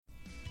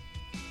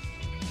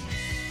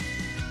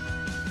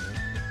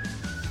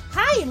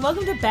and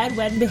welcome to Bed,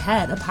 Wed, and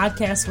Behead, a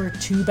podcast where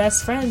two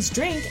best friends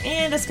drink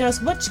and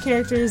discuss which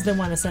characters they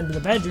want to send to the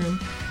bedroom,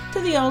 to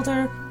the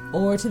altar,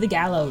 or to the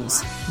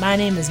gallows. My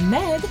name is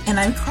Meg. And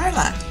I'm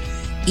Carla.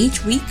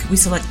 Each week, we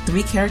select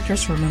 3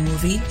 characters from a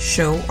movie,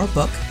 show, or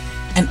book,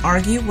 and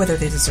argue whether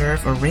they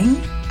deserve a ring,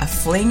 a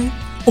fling,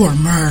 or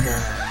murder,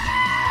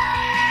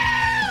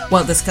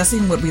 while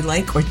discussing what we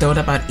like or don't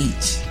about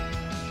each.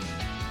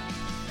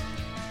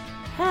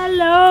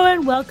 Hello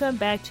and welcome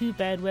back to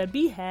Bed, Wed,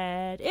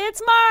 Behead.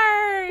 It's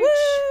March! Woo!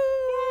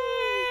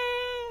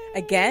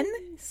 Again?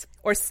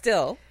 Or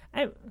still?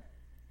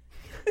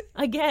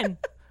 Again.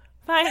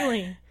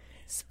 Finally.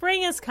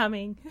 Spring is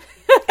coming.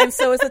 And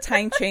so is the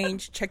time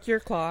change. Check your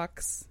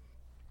clocks.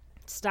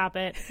 Stop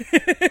it.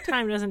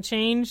 Time doesn't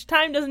change.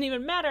 Time doesn't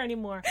even matter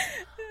anymore.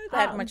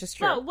 That much is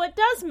true. But what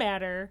does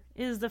matter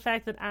is the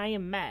fact that I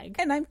am Meg.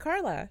 And I'm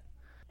Carla.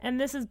 And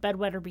this is Bed,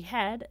 Wed, or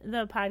Behead,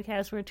 the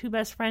podcast where two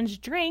best friends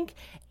drink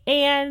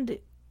and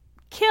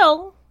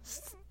kill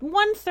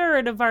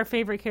 1/3 of our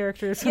favorite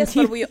characters. Yes,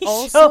 but we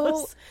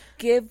also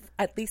give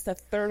at least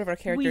 1/3 of our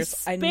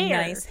characters a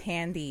nice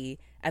handy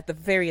at the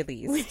very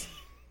least.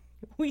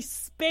 We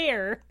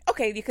spare.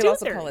 Okay, you could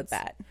also call it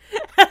that.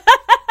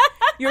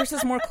 Yours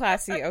is more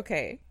classy.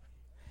 Okay.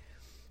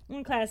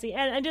 Classy.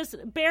 And just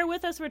bear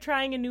with us. We're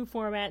trying a new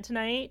format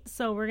tonight,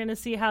 so we're going to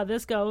see how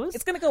this goes.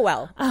 It's going to go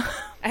well.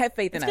 I have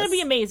faith in us. It's going to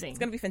be amazing. It's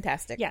going to be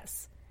fantastic.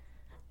 Yes.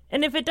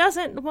 And if it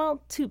doesn't,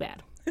 well, too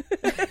bad.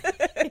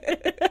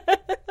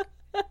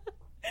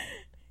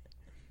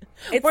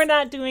 We're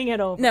not doing it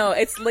over. No,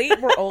 it's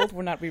late. We're old.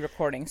 We're not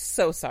re-recording.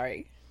 So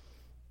sorry.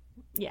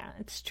 Yeah,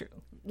 it's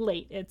true.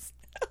 Late. It's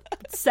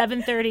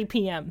 7:30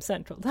 p.m.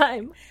 Central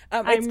Time.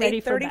 It's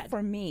 8:30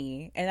 for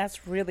me, and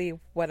that's really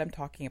what I'm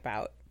talking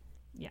about.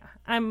 Yeah,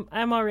 I'm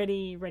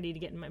already ready to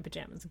get in my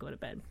pajamas and go to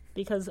bed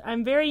because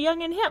I'm very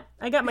young and hip.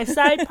 I got my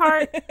side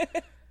part.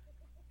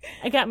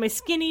 I got my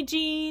skinny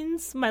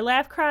jeans, my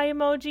laugh cry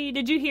emoji.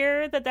 Did you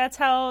hear that that's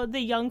how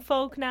the young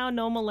folk now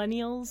know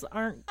millennials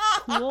aren't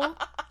cool?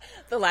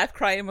 The laugh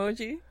cry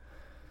emoji.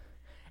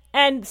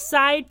 And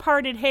side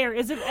parted hair,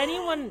 as if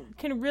anyone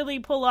can really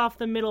pull off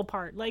the middle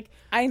part. Like,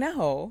 I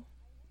know.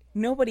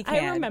 Nobody can.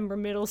 I remember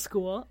middle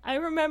school.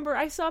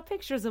 I saw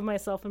pictures of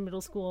myself in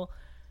middle school.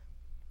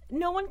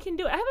 No one can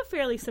do it. I have a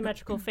fairly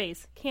symmetrical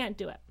face. Can't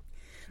do it.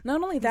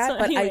 Not only that,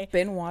 but anyway. I've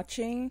been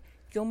watching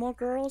Gilmore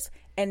Girls,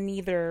 and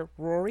neither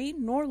Rory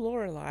nor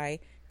Lorelai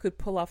could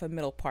pull off a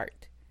middle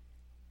part.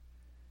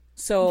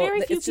 So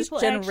very few it's just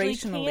people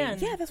generationally. Can.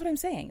 Yeah, that's what I'm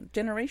saying.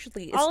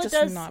 Generationally, it's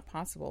just not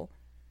possible.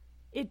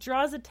 It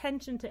draws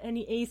attention to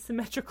any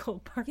asymmetrical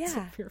parts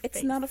of your face.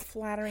 It's not a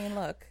flattering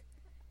look.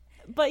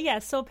 But yeah,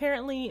 so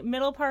apparently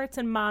middle parts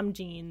and mom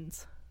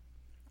jeans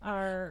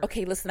are...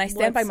 Okay, listen, I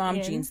stand by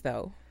mom jeans,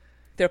 though.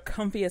 They're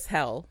comfy as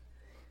hell.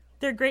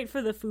 They're great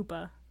for the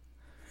fupa.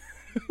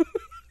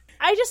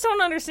 I just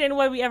don't understand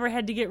why we ever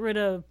had to get rid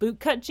of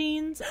bootcut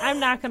jeans. I'm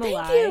not going to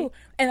lie. Thank you.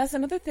 And that's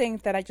another thing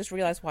that I just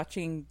realized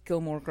watching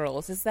Gilmore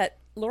Girls is that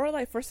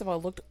Lorelai, first of all,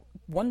 looked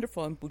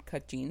wonderful in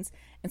bootcut jeans.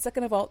 And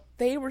second of all,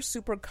 they were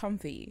super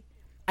comfy.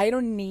 I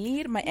don't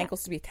need my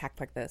ankles to be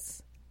attacked like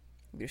this.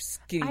 With your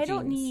skinny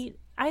jeans.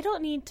 I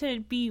don't need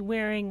to be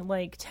wearing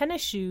like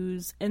tennis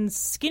shoes and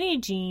skinny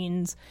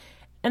jeans.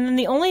 And then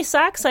the only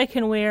socks I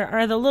can wear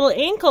are the little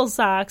ankle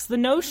socks, the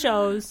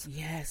no-shows.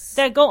 Yes.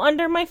 That go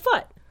under my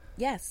foot.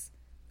 Yes.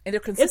 And they're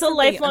consistently it's a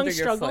lifelong under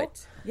struggle. Your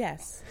foot.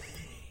 Yes.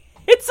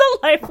 It's a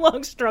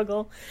lifelong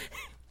struggle.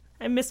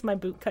 I miss my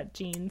bootcut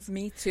jeans.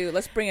 Me too.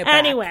 Let's bring it back.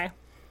 Anyway.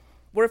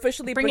 We're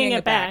officially bringing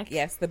it back.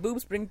 Yes, the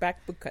boobs bring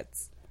back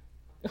bootcuts.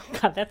 Oh,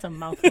 God, that's a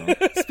mouthful.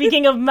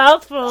 Speaking of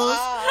mouthfuls.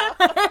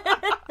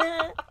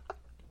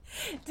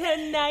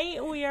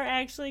 Tonight we are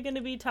actually going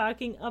to be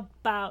talking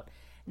about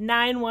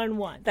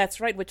 911.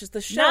 That's right, which is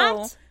the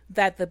show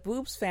that the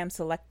Boobs fam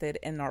selected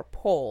in our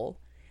poll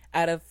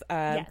out of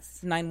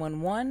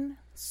 911,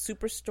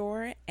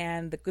 Superstore,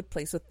 and The Good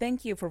Place. So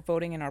thank you for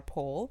voting in our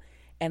poll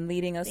and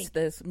leading us to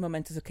this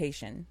momentous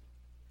occasion.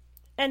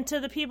 And to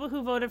the people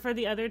who voted for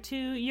the other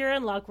two, you're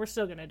in luck. We're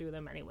still going to do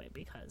them anyway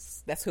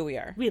because... that's who we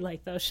are. We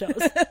like those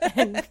shows.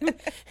 And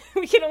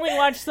we can only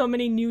watch so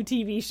many new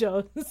TV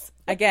shows.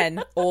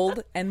 Again,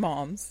 old and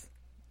moms.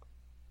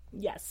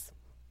 Yes.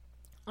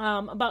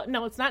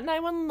 No, it's not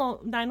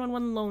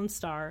 911 Lone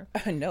Star.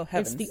 No,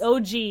 heavens. It's the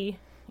OG.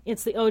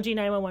 It's the OG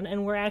 911,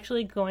 and we're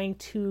actually going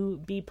to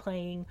be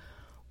playing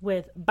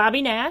with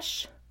Bobby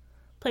Nash,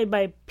 played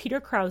by Peter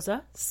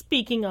Krause.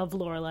 Speaking of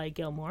Lorelai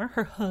Gilmore,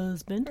 her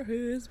husband.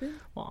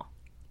 Well,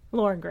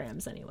 Lauren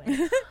Graham's anyway.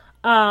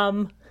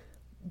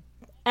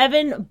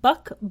 Evan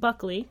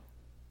Buckley,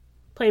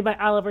 played by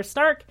Oliver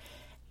Stark,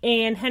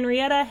 and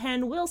Henrietta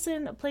Hen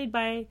Wilson, played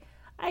by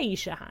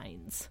Aisha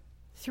Hines.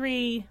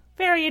 3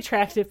 very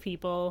attractive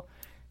people,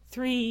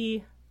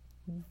 3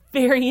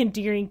 very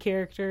endearing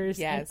characters.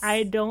 Yes. And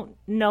I don't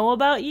know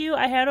about you.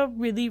 I had a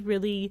really,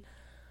 really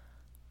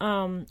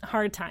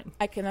hard time.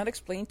 I cannot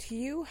explain to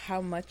you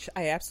how much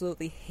I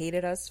absolutely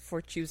hated us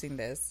for choosing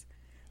this.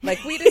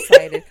 Like, we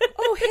decided,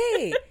 oh,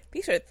 hey, these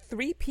these are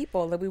 3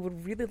 people that we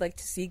would really like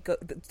to see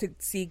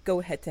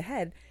go head to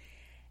head.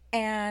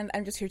 And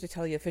I'm just here to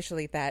tell you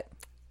officially that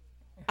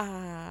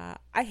I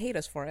hate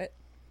us for it.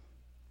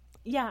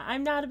 Yeah,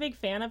 I'm not a big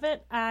fan of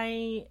it.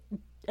 I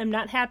am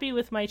not happy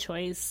with my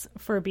choice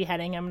for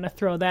beheading. I'm going to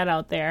throw that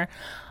out there.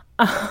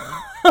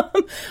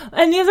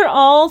 And these are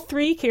all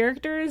 3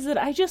 characters that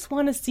I just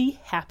want to see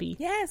happy.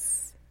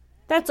 Yes.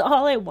 That's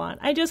all I want.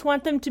 I just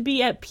want them to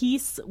be at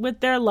peace with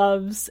their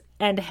loves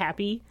and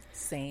happy.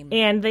 Same.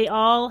 And they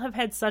all have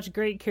had such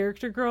great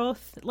character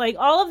growth. Like,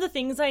 all of the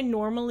things I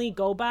normally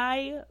go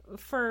by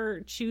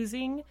for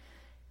choosing,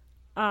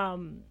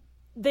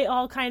 they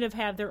all kind of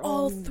have their own...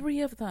 All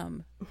 3 of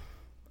them.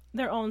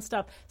 Their own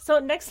stuff. So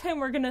next time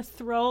we're going to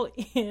throw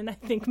in, I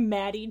think,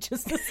 Maddie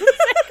just as a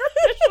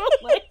sacrificial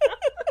lamb.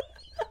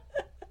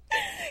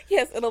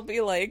 Yes, it'll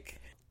be like...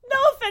 No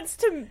offense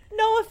to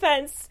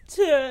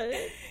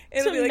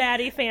like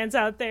Maddie fans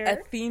out there.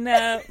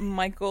 Athena,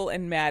 Michael,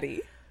 and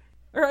Maddie.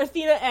 Or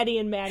Athena, Eddie,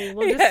 and Maddie.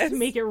 We'll just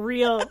make it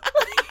real.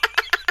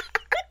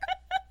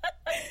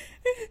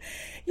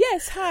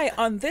 Yes, hi.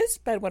 On this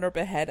Bedwetter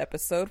Behead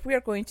episode, we are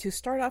going to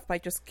start off by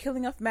just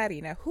killing off Maddie.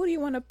 Now, who do you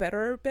want to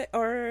better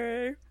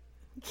or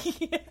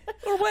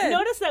what?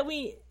 Notice that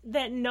we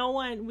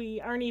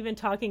aren't even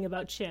talking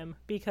about Chim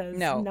because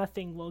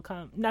nothing will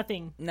come.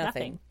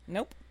 Nothing.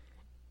 Nope.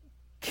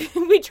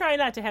 We try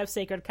not to have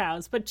sacred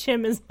cows, but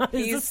Chim is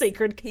a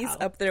sacred cow. He's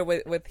up there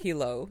with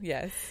Hilo,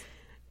 yes.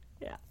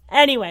 Yeah.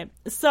 Anyway,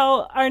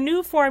 so our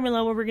new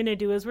formula, what we're going to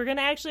do is we're going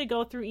to actually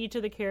go through each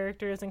of the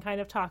characters and kind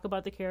of talk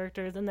about the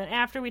characters. And then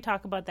after we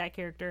talk about that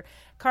character,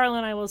 Carla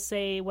and I will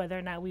say whether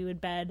or not we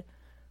would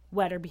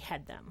wed or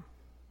behead them.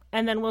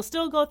 And then we'll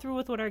still go through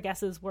with what our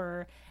guesses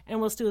were, and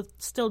we'll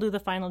still do the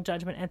final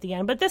judgment at the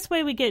end. But this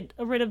way we get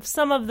rid of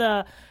some of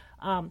the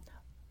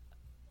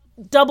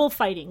double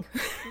fighting.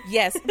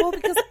 Yes. Well,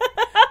 because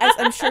as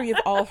I'm sure you've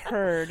all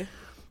heard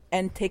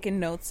and taken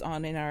notes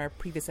on in our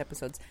previous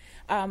episodes,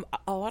 a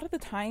lot of the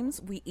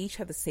times we each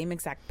have the same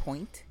exact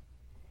point,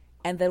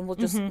 and then we'll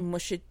just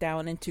mush it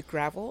down into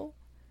gravel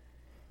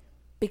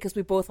because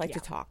we both like to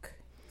talk.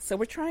 So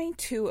we're trying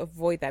to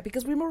avoid that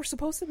because we were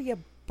supposed to be a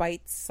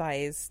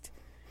bite-sized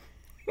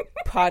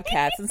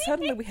podcast, and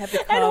suddenly we have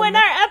become and when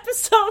our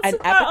episodes an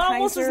are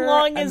almost as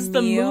long as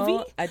the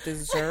movie, a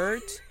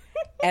dessert,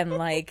 and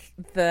like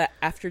the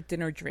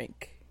after-dinner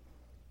drink.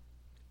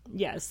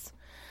 Yes.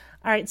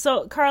 All right,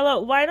 so Carla,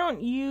 why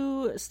don't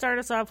you start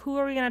us off? Who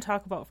are we going to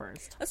talk about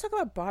first? Let's talk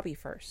about Bobby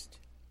first.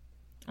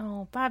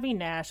 Oh, Bobby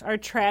Nash, our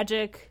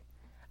tragic.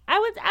 I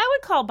would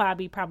call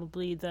Bobby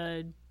probably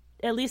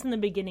at least in the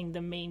beginning,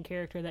 the main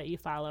character that you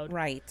followed.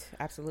 Right,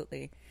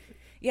 absolutely.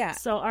 Yeah.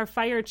 So our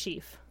fire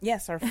chief.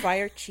 Yes, our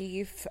fire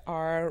chief,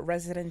 our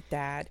resident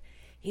dad.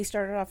 He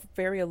started off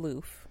very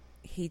aloof.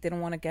 He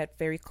didn't want to get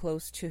very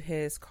close to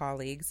his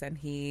colleagues, and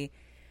he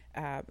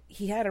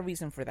had a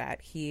reason for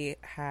that. He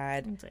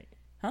had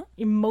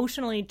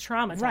emotionally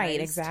traumatized. Right,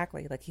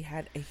 exactly. Like he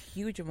had a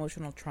huge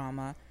emotional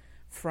trauma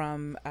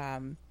from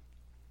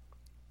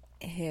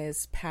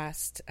his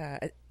past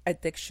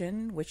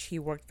addiction, which he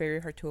worked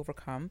very hard to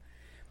overcome.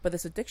 But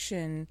this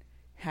addiction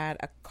had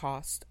a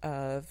cost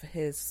of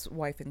his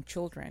wife and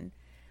children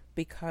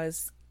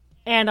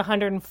and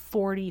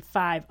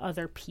 145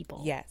 other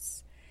people.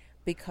 Yes.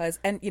 Because,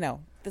 and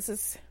this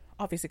is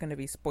obviously going to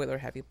be spoiler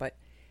heavy, but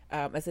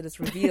as it is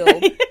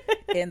revealed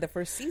in the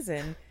first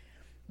season,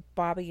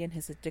 Bobby and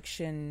his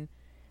addiction,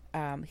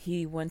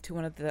 he went to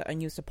one of the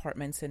unused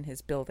apartments in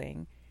his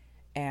building,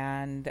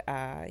 and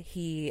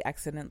he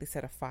accidentally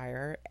set a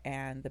fire,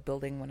 and the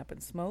building went up in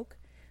smoke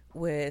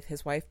with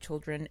his wife,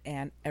 children,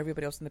 and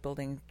everybody else in the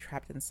building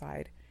trapped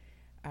inside.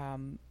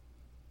 And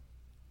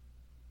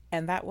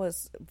that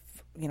was,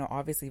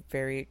 obviously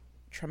very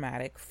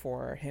traumatic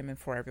for him and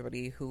for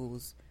everybody who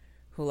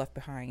left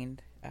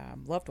behind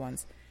loved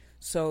ones.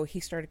 So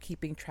he started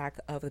keeping track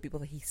of the people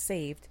that he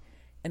saved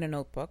in a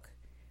notebook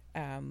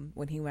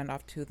when he went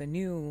off to the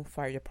new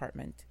fire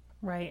department.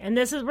 Right, and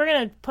we're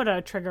going to put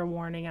a trigger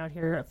warning out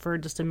here for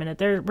just a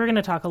minute. We're going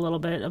to talk a little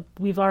bit.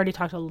 We've already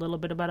talked a little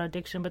bit about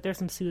addiction, but there's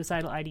some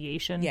suicidal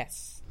ideation.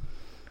 Yes.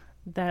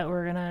 That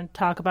we're going to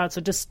talk about.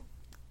 So just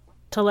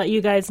to let you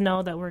guys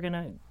know that we're going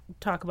to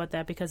talk about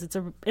that because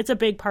it's a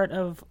big part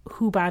of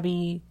who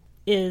Bobby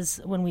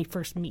is when we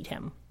first meet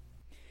him.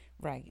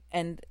 Right,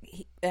 and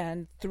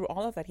through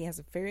all of that, he has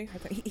a very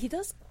hard time. He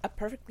does a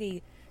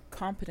perfectly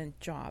competent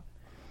job,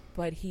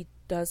 but he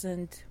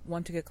doesn't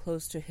want to get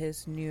close to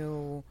his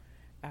new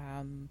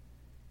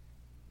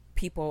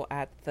people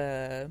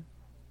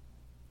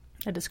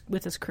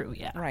with his crew.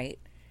 Yeah, right.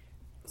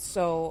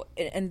 So,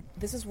 and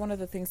this is one of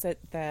the things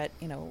that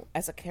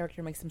as a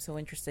character makes him so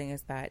interesting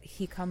is that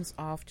he comes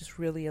off just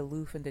really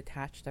aloof and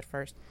detached at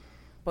first,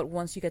 but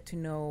once you get to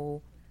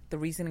know the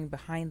reasoning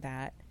behind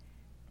that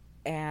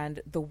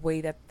and the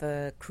way that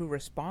the crew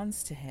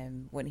responds to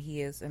him when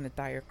he is in a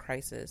dire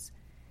crisis,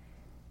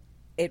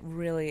 it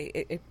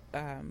really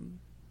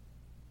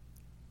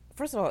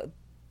first of all,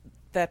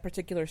 that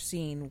particular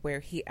scene where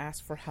he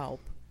asks for help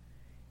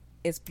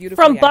is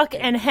beautiful from Buck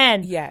and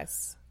Hen.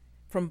 Yes,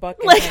 from Buck.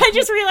 And Like, him. I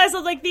just realized, I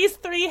was like, these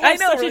three have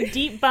know, such right? a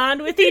deep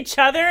bond with each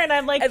other, and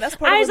I'm like, And that's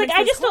part of I was what like, makes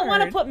I this just don't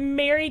want to hard. put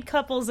married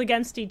couples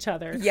against each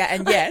other. Yeah,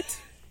 and yet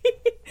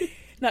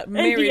not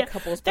married yeah,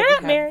 couples. But they're we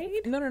not have,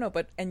 married. No.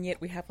 But and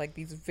yet we have like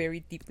these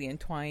very deeply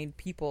entwined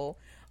people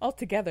all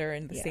together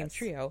in the same Yes.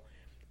 trio.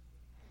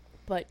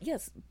 But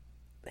yes,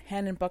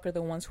 Han and Buck are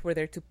the ones who are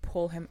there to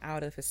pull him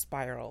out of his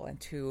spiral and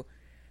to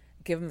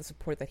give him the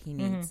support that he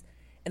needs,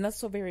 and that's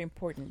so very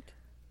important.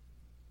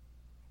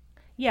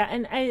 Yeah,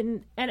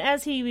 and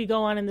as we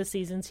go on in the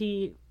seasons,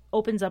 he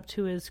opens up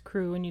to his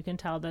crew, and you can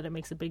tell that it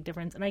makes a big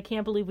difference. And I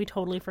can't believe we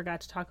totally forgot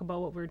to talk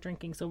about what we're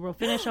drinking. So we'll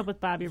finish up with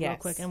Bobby real Yes.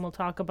 quick, and we'll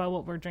talk about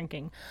what we're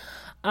drinking.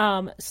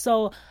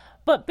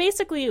 But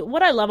basically,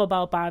 what I love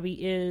about Bobby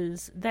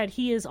is that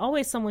he is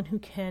always someone who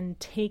can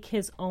take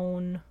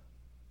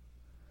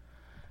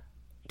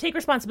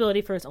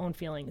responsibility for his own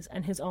feelings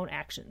and his own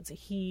actions.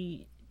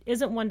 He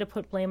isn't one to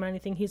put blame on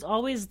anything. He's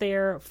always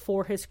there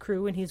for his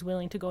crew, and he's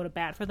willing to go to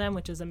bat for them,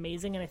 which is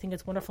amazing. And I think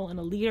it's wonderful in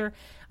a leader.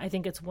 I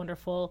think it's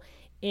wonderful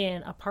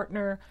in a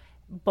partner,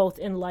 both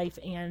in life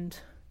and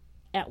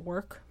at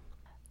work.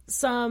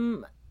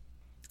 I'm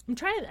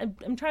trying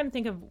to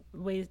think of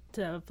ways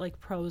to like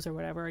pros or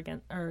whatever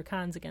or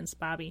cons against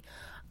Bobby.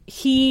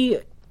 He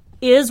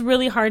is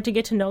really hard to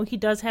get to know. He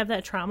does have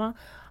that trauma.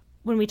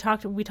 When we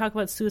talk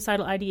about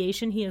suicidal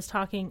ideation, he is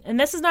talking, and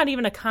this is not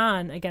even a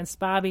con against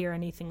Bobby or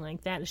anything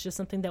like that. It's just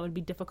something that would be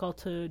difficult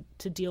to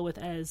deal with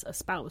as a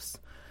spouse.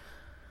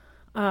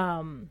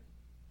 I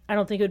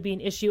don't think it would be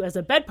an issue as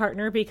a bed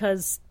partner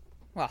because,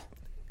 Well,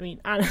 I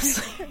mean,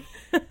 honestly,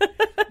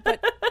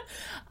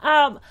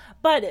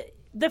 but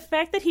the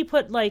fact that he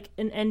put like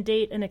an end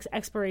date, an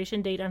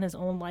expiration date on his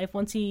own life,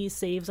 once he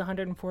saves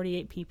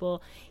 148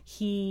 people,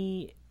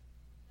 he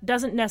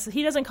doesn't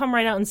come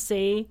right out and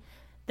say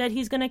that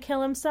he's going to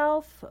kill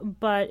himself,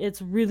 but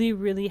it's really,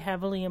 really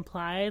heavily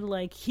implied.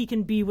 Like I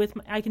can be with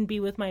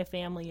my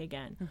family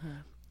again,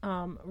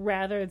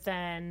 rather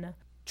than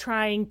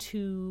trying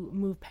to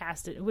move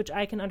past it, which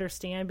I can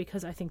understand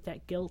because I think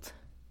that guilt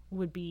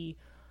would be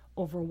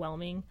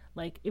overwhelming.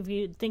 Like if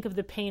you think of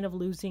the pain of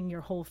losing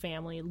your whole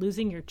family,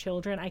 losing your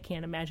children, I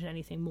can't imagine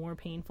anything more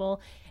painful.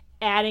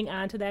 Adding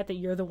on to that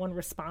you're the one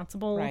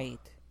responsible right.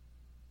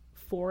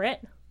 for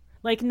it.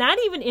 Like, not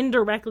even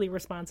indirectly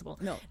responsible.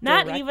 No,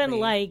 not directly. even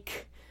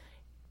like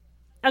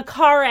a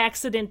car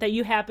accident that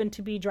you happen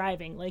to be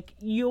driving. Like,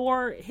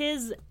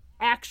 his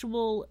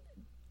actual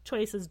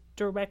choices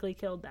directly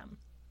killed them.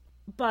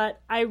 But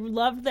I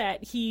love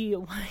that he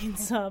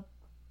winds up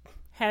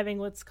having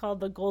what's called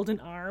the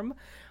golden arm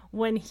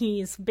when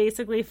he's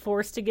basically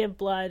forced to give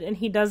blood and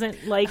he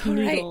doesn't like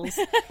needles.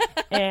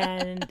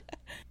 and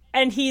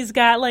he's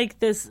got like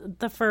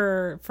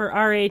for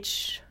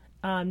RH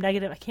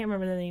negative, I can't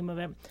remember the name of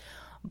it,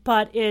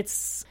 but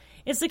it's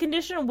the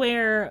condition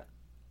where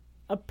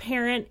a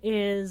parent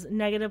is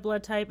negative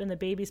blood type and the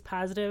baby's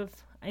positive,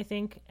 I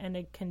think, and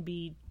it can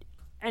be,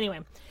 anyway,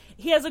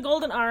 he has a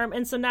golden arm,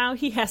 and so now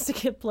he has to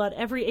give blood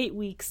every 8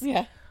 weeks,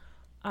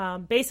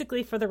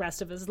 basically for the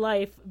rest of his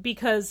life,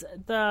 because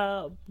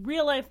the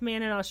real life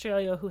man in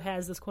Australia who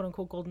has this quote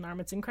unquote golden arm,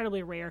 it's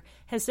incredibly rare,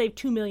 has saved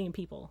 2 million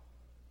people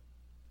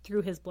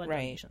through his blood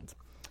donations.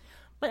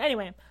 But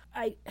anyway,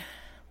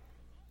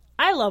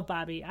 I love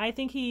Bobby. I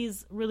think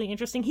he's really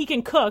interesting. He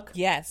can cook.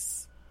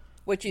 Yes.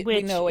 Which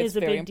we know is a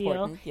very big deal.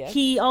 important. Yes.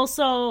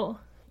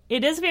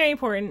 It is very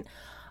important.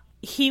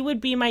 He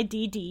would be my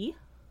DD,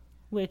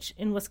 which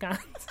in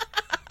Wisconsin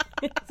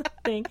is a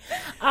thing.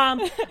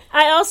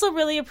 I also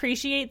really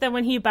appreciate that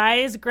when he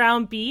buys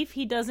ground beef,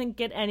 he doesn't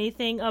get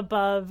anything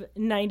above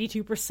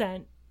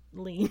 92%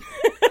 lean.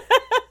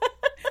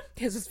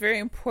 Because it's very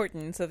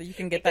important so that you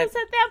can get because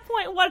that. At that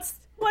point,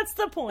 what's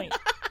the point?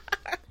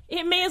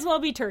 It may as well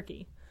be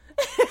turkey.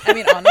 I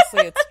mean,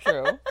 honestly, it's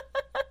true.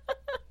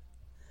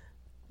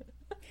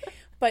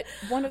 But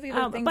one of the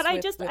other things,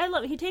 but I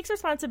love. He takes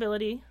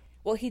responsibility.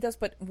 Well, he does.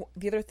 But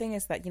the other thing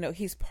is that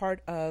he's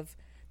part of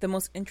the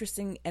most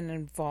interesting and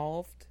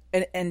involved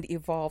and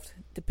evolved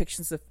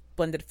depictions of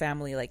blended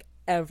family like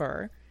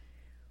ever,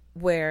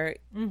 where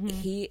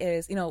he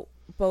is.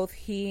 Both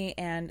he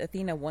and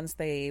Athena, once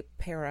they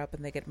pair up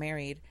and they get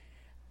married,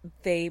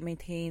 they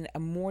maintain a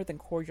more than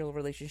cordial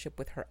relationship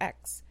with her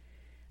ex.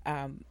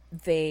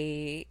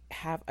 They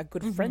have a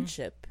good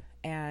friendship,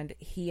 and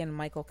he and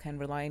Michael can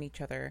rely on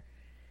each other,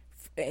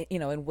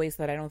 in ways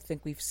that I don't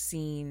think we've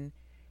seen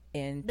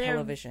in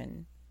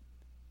television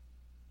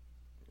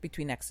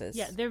between exes.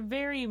 Yeah, they're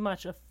very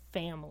much a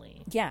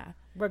family. Yeah.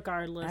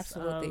 Regardless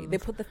Absolutely. of They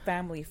put the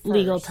family first.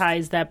 legal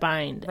ties that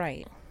bind.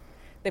 Right.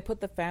 They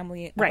put the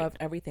family above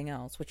everything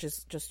else, which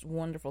is just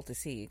wonderful to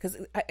see. Because,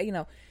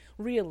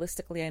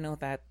 realistically, I know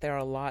that there are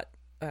a lot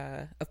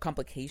of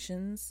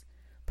complications,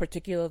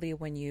 particularly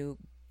when you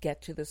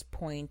get to this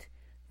point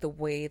the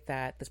way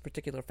that this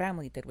particular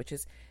family did, which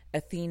is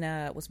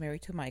Athena was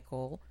married to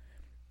Michael.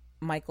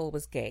 Michael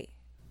was gay.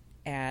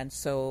 And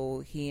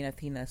so he and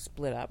Athena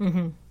split up.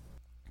 Mm-hmm.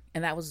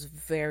 And that was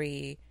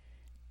very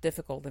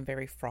difficult and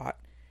very fraught.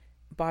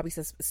 Bobby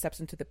steps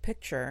into the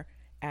picture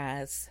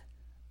as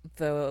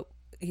the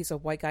he's a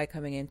white guy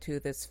coming into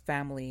this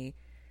family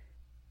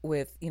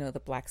with, you know, the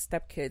black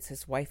stepkids.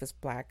 His wife is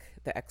black,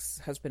 the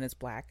ex-husband is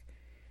black,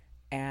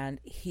 and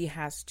he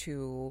has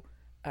to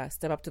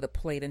step up to the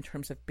plate in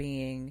terms of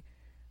being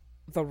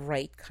the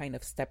right kind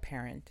of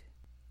step-parent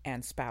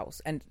and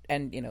spouse and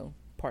you know,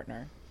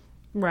 partner.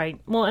 Right.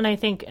 Well, and I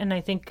think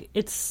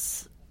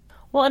it's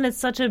and it's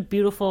such a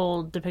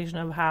beautiful depiction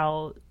of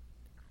how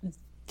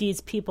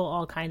these people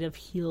all kind of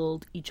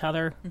healed each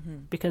other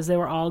because they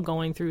were all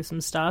going through some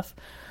stuff.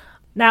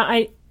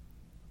 Now,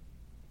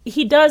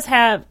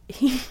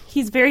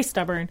 he's very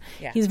stubborn.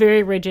 Yeah. He's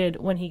very rigid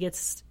when he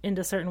gets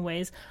into certain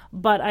ways.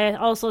 But I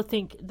also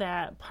think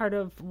that part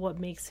of what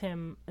makes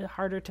him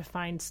harder to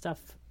find stuff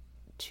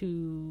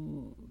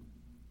to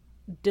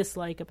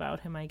dislike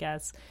about him, I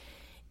guess,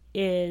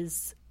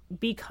 is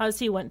because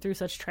he went through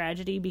such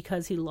tragedy,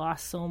 because he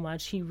lost so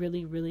much, he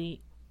really,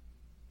 really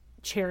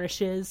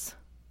cherishes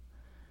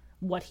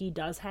what he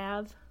does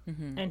have.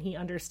 And he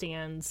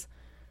understands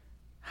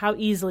how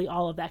easily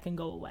all of that can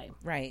go away.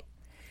 Right.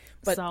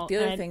 But the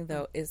other thing,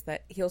 though, is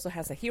that he also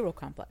has a hero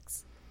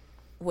complex,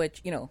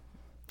 which, you know,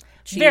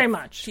 chief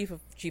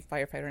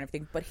firefighter and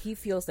everything. But he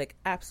feels like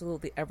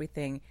absolutely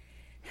everything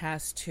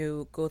has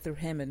to go through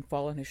him and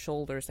fall on his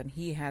shoulders, and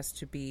he has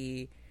to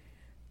be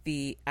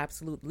the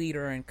absolute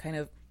leader and kind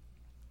of,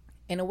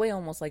 in a way,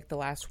 almost like the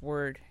last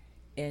word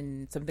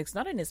in some things.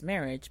 Not in his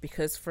marriage,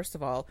 because first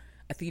of all,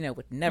 Athena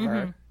would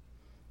never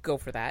go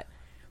for that.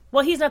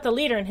 Well, he's not the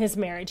leader in his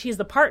marriage. He's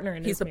the partner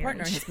in his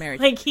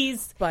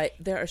marriage. But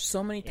there are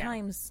so many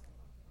times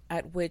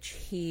at which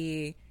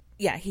he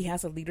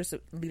has a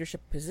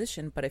leadership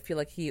position, but I feel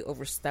like he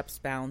oversteps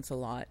bounds a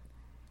lot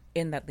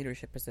in that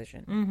leadership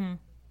position.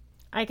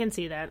 I can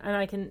see that.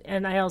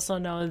 And I also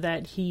know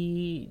that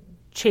he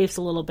chafes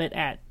a little bit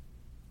at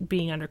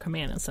being under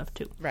command and stuff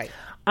too. Right.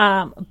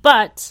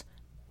 But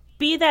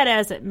be that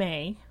as it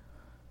may,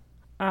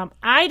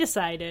 I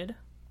decided,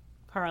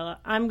 Carla,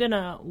 I'm going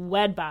to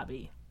wed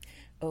Bobby.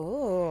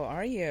 Oh,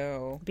 are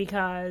you?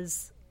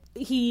 Because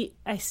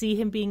I see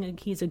him being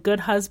he's a good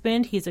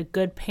husband. He's a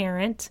good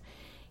parent.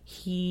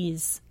 He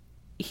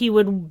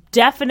would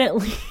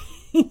definitely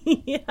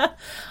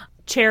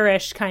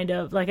cherish, kind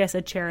of, like I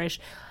said, cherish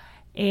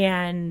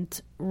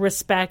and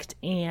respect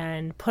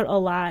and put a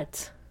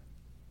lot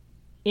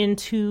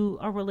into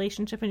a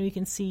relationship. And we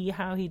can see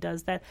how he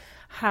does that,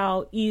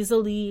 how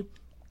easily,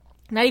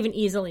 not even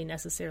easily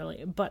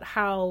necessarily, but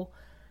how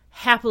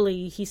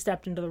happily he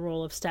stepped into the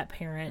role of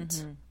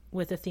step-parent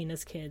with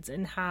Athena's kids,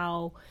 and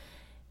how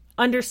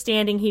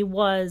understanding he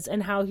was,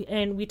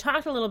 and we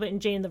talked a little bit in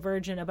Jane the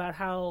Virgin about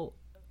how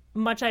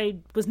much I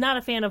was not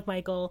a fan of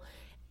Michael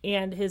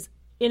and his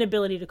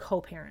inability to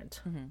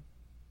co-parent.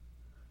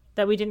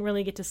 That we didn't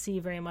really get to see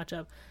very much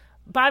of.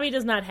 Bobby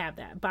does not have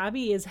that.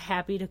 Bobby is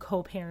happy to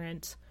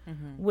co-parent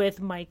with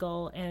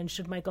Michael, and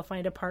should Michael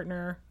find a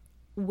partner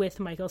with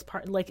Michael's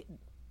partner, like,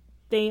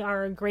 they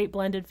are a great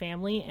blended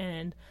family,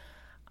 and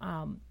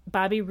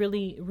Bobby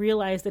really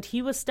realized that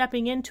he was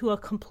stepping into a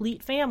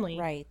complete family.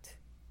 Right.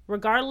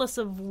 Regardless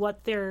of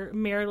what their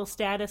marital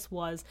status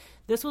was,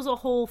 this was a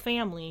whole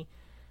family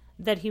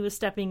that he was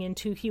stepping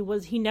into. He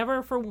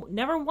never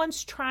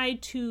once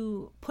tried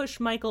to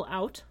push Michael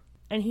out,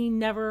 and he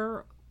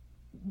never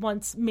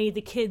once made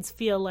the kids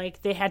feel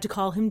like they had to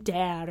call him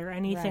dad or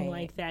anything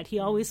like that. He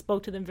always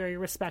spoke to them very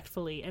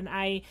respectfully, and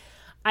I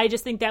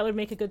just think that would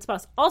make a good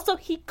spouse. Also,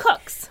 he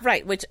cooks.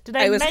 Right, which did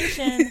I was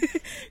mention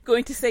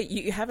going to say,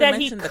 you haven't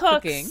mentioned the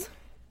cooking.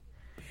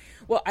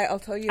 Well, I'll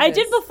tell you I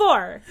did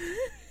before.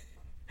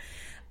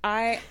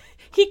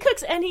 He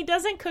cooks, and he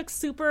doesn't cook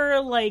super,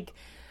 like,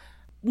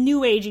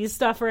 new agey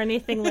stuff or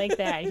anything like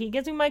that. He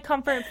gives me my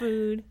comfort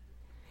food.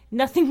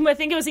 Nothing, I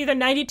think it was either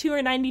 92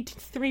 or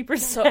 93%.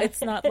 So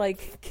it's not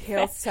like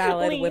kale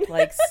salad with,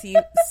 like,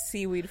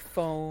 seaweed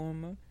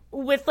foam.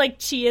 With, like,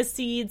 chia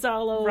seeds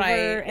all over,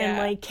 and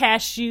like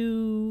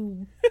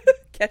cashew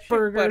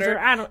burgers, butter. or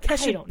I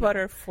don't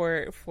butter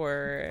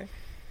for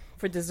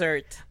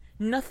dessert.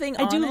 Nothing.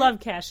 I do love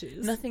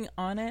cashews. Nothing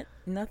on it.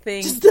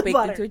 Nothing just the baked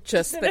butter. into it.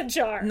 Just in a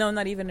jar. No,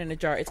 not even in a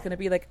jar. It's gonna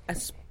be like a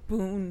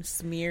spoon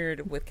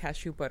smeared with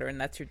cashew butter, and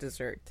that's your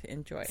dessert to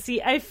enjoy.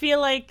 See, I feel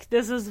like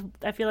that's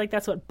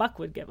what Buck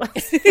would give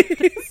us.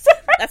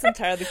 That's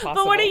entirely possible.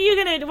 But what are you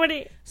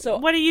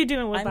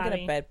doing with I'm Bobby? I'm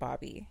gonna bet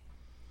Bobby.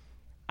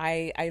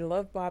 I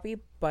love Bobby,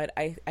 but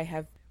I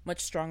have much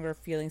stronger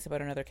feelings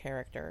about another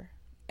character.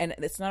 And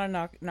it's not a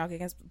knock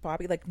against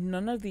Bobby. Like,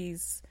 none of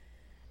these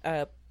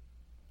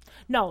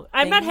No,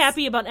 I'm not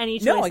happy about any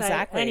choice. No,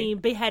 exactly. Any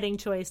beheading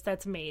choice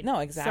that's made. No,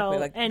 exactly.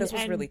 So, this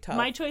was really tough.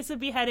 My choice of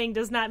beheading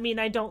does not mean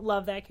I don't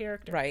love that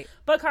character. Right.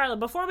 But Carla,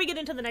 before we get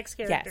into the next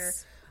character,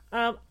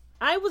 yes.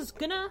 I was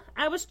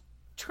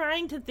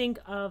trying to think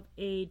of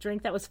a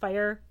drink that was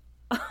fire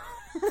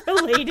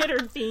related or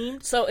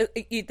themed. So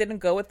you didn't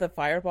go with the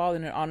Fireball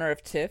in honor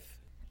of Tiff?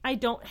 I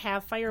don't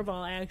have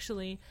Fireball,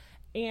 actually.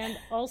 And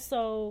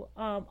also,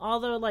 all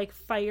the, like,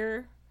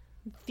 fire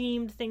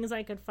themed things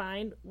I could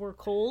find were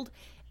cold,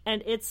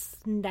 and it's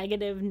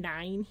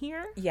 -9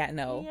 here. Yeah,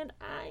 no. And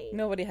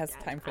nobody has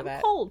time for that.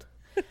 I'm cold.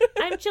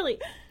 I'm chilly.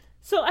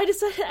 So I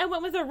decided I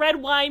went with a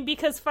red wine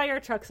because fire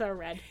trucks are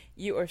red.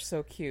 You are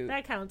so cute.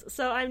 That counts.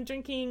 So I'm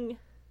drinking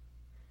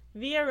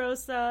Via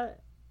Rosa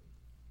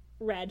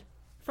red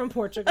from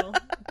Portugal.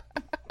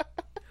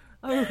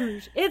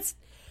 It's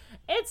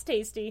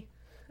tasty.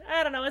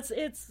 I don't know.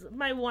 It's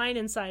my wine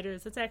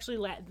insiders. It's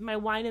actually my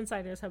wine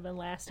insiders have been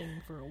lasting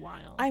for a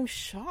while. I'm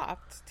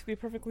shocked, to be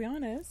perfectly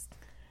honest.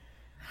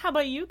 How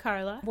about you,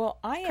 Carla? Well,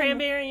 I am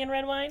cranberry and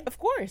red wine. Of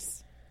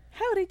course.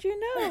 How did you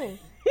know?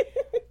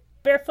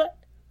 Barefoot.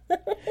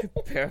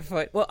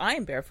 Barefoot. Well, I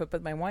am barefoot,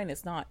 but my wine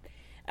is not.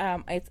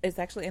 It's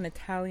actually an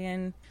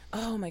Italian.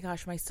 Oh my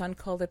gosh, my son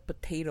called it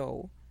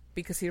potato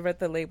because he read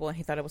the label and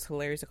he thought it was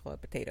hilarious to call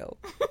it potato.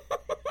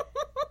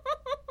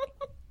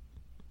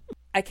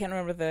 I can't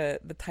remember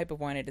the type of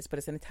wine it is, but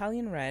it's an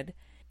Italian red.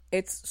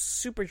 It's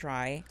super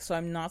dry, so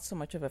I'm not so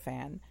much of a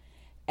fan.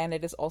 And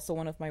it is also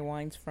one of my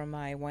wines from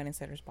my Wine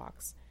Insiders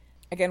box.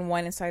 Again,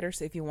 Wine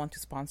Insiders, if you want to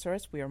sponsor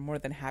us, we are more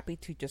than happy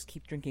to just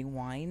keep drinking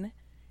wine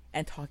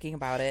and talking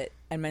about it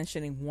and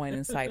mentioning Wine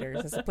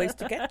Insiders as a place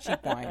to get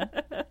cheap wine.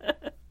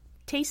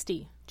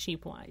 Tasty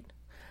cheap wine.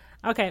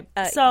 Okay,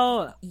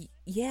 so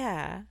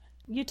yeah,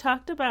 you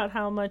talked about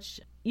how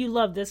much you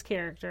love this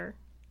character,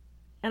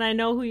 and I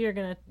know who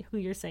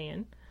you're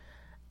saying.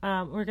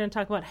 We're gonna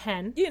talk about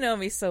Hen. You know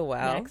me so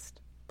well. Next,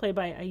 played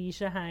by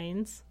Aisha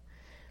Hines,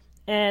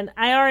 and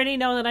I already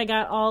know that I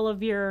got all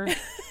of your.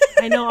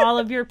 I know all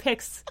of your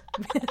picks.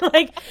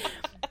 Like,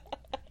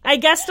 I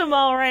guessed them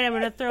all right. I'm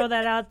going to throw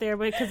that out there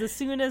because as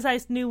soon as I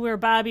knew where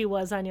Bobby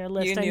was on your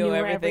list, I knew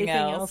where everything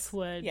else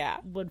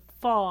would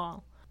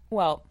fall.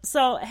 Well,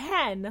 so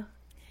Hen.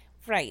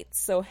 Right.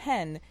 So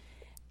Hen,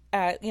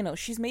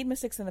 she's made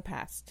mistakes in the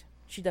past.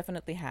 She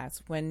definitely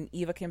has. When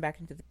Eva came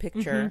back into the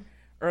picture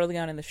early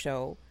on in the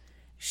show,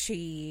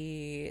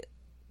 she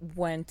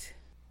went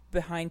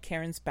behind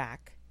Karen's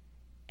back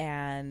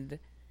and,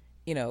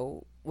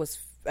 was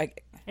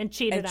like... And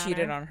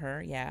cheated on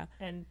her, yeah.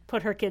 And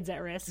put her kids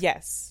at risk.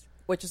 Yes.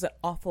 Which is an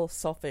awful,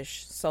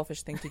 selfish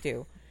thing to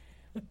do.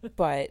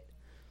 But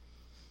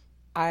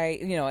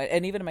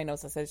and even in my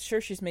notes I said,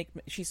 sure, she's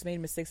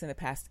made mistakes in the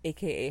past,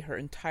 aka her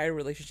entire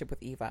relationship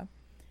with Eva.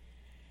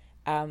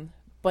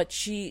 But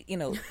she,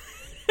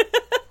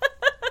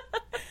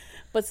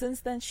 but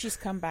since then she's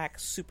come back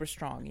super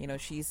strong.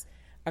 She's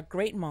a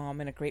great mom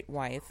and a great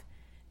wife.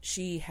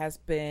 She has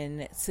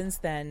been since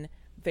then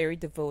very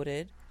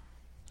devoted,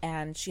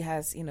 and she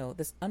has,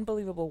 this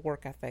unbelievable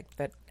work ethic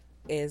that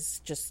is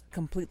just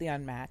completely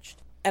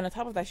unmatched. And on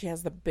top of that, she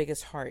has the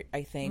biggest heart,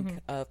 I think,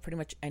 of pretty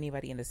much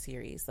anybody in the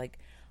series. Like,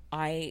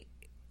 I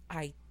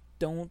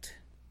don't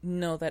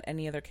know that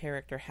any other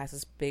character has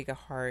as big a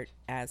heart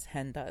as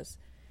Hen does.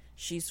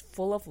 She's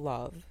full of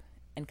love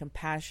and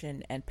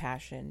compassion and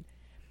passion.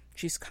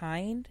 She's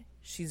kind.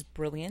 She's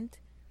brilliant.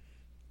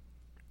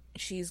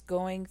 She's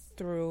going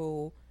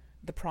through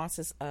the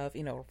process of,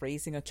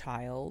 raising a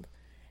child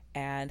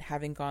and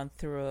having gone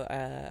through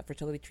a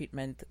fertility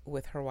treatment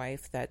with her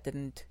wife that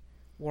didn't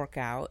work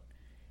out,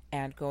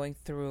 and going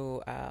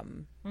through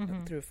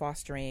through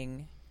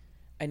fostering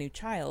a new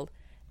child,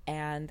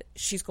 and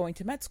she's going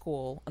to med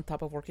school on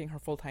top of working her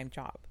full-time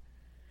job.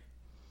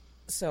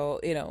 So,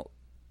 in a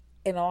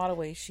lot of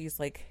ways, she's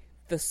like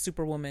the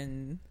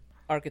superwoman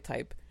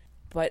archetype.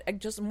 But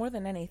just more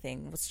than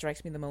anything, what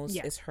strikes me the most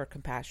is her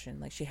compassion.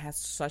 Like, she has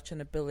such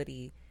an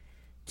ability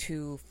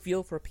to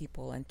feel for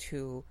people and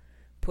to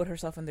put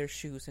herself in their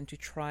shoes and to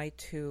try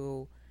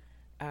to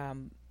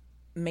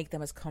make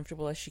them as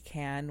comfortable as she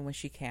can when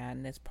she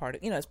can, as part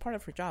of as part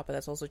of her job. But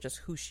that's also just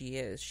who she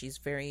is. She's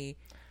very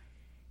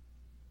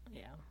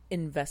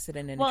invested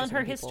in and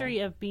her history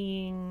of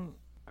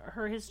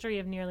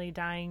nearly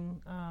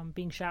dying,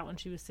 being shot when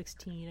she was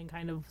 16, and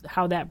kind of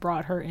how that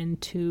brought her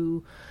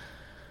into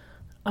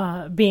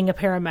being a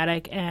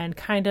paramedic, and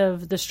kind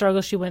of the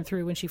struggle she went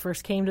through when she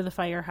first came to the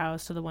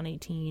firehouse, to the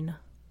 118,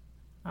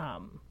 I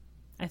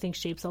think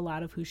shapes a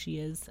lot of who she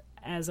is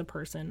as a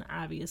person,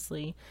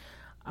 obviously.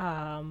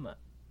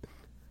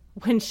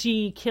 When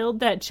she killed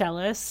that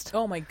cellist.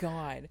 Oh my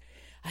God.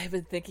 I've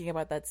been thinking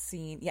about that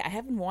scene. Yeah, I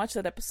haven't watched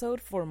that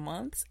episode for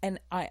months, and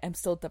I am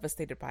still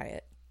devastated by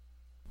it.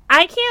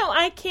 I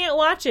can't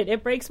watch it.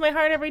 It breaks my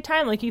heart every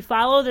time. Like, you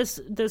follow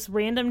this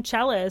random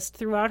cellist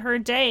throughout her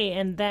day,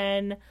 and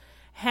then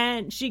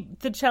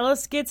the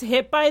cellist gets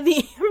hit by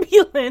the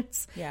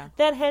ambulance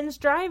that Hen's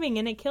driving,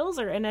 and it kills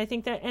her. And I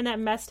think that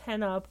messed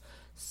Hen up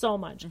so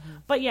much.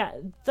 But yeah,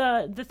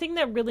 the thing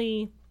that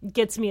really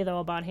gets me though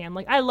about Hen,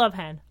 like, I love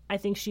Hen. I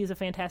think she's a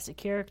fantastic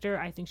character.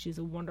 I think she's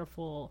a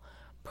wonderful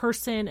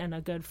person and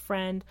a good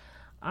friend.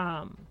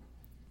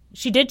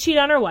 She did cheat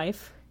on her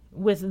wife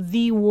with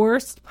the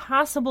worst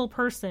possible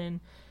person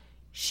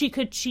she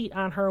could cheat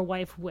on her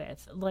wife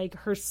with. Like,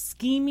 her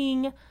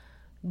scheming,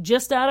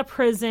 just out of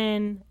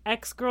prison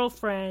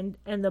ex-girlfriend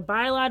and the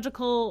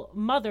biological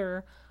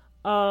mother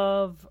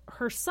of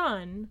her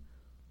son,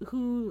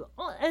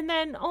 and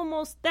then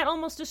almost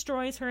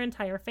destroys her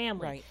entire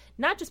family. Right.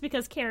 Not just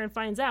because Karen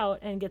finds out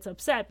and gets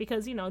upset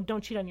because,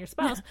 don't cheat on your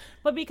spouse,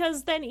 but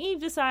because then Eve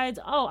decides,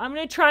 oh, I'm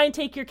going to try and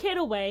take your kid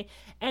away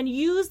and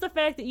use the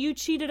fact that you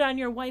cheated on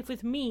your wife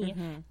with me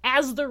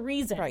as the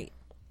reason. Right.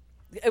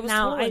 It was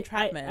total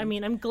entrapment. I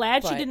mean, I'm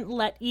glad she didn't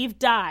let Eve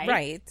die.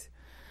 Right.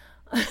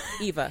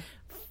 Eva.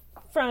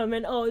 From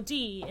an OD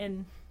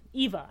and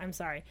Eva, I'm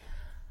sorry.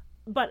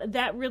 But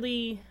that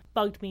really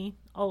bugged me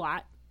a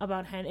lot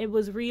about Hen. It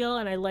was real,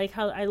 and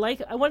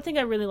one thing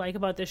I really like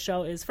about this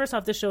show is, first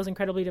off, this show is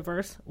incredibly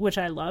diverse, which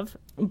I love.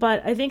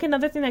 But I think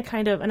another thing that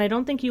and I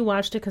don't think you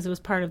watched it because it was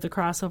part of the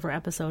crossover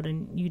episode,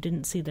 and you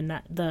didn't see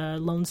the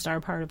Lone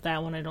Star part of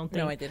that one, I don't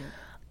think. No, I didn't.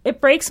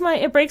 It breaks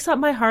up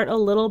my heart a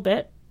little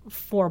bit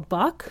for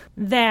Buck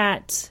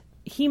that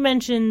he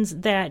mentions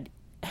that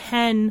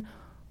Hen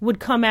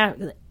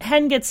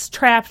gets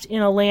trapped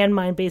in a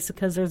landmine basically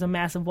because there's a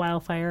massive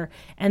wildfire,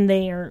 and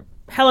their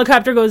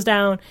helicopter goes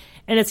down,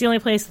 and it's the only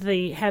place that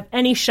they have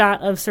any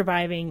shot of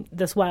surviving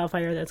this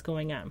wildfire that's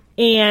going on.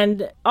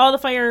 And all the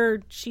fire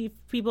chief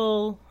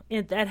people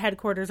at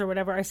headquarters or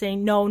whatever are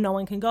saying, no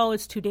one can go,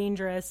 it's too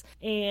dangerous.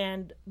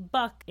 And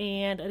Buck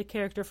and a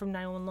character from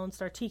 911 Lone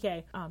Star,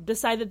 TK,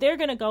 decide that they're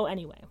going to go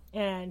anyway.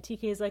 And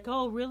TK is like,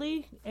 oh,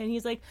 really? And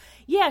he's like,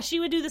 yeah, she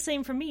would do the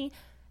same for me.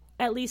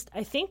 At least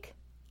I think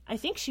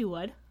she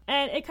would.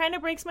 And it kind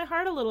of breaks my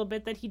heart a little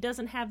bit that he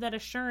doesn't have that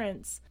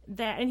assurance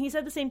and he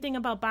said the same thing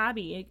about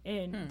Bobby,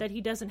 that he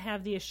doesn't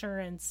have the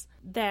assurance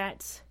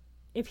that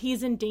if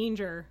he's in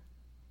danger,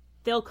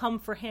 they'll come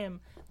for him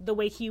the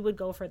way he would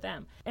go for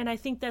them. And I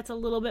think that's a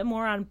little bit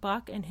more on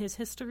Buck and his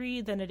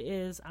history than it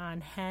is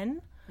on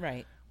Hen.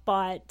 Right.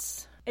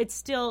 But it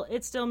still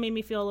made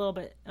me feel a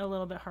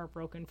little bit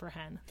heartbroken for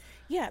Hen.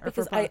 Yeah,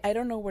 because I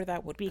don't know where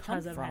that would come from.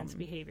 Because of Hen's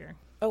behavior.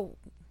 Oh,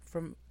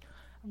 from...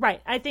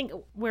 Right. I think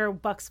where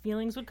Buck's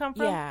feelings would come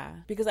from. Yeah,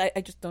 because I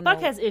just don't know.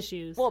 Buck has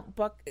issues. Well,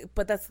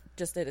 but that's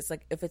just it. It's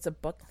like, if it's a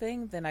Buck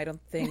thing, then I don't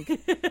think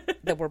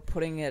that we're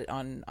putting it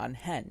on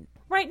Hen.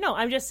 Right. No,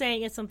 I'm just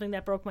saying it's something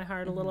that broke my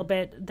heart a little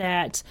bit.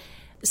 That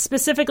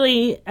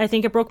specifically, I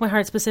think it broke my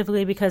heart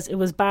specifically because it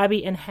was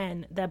Bobby and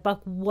Hen that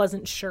Buck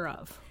wasn't sure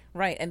of.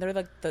 Right, and they're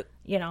like the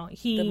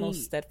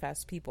most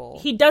steadfast people.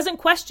 He doesn't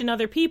question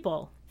other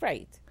people.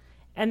 Right.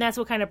 And that's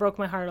what kind of broke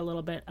my heart a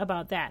little bit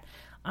about that.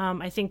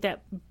 I think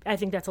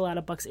that's a lot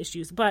of Buck's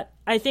issues, but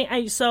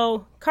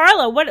so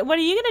Carla, what are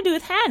you gonna do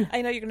with Hen?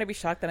 I know you're gonna be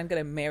shocked that I'm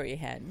gonna marry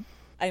Hen.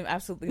 I'm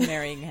absolutely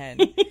marrying Hen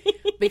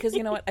because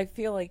you know what? I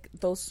feel like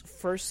those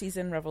first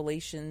season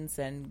revelations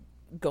and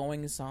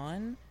goings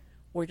on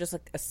were just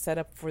like a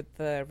setup for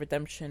the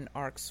redemption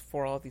arcs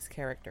for all these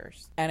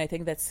characters, and I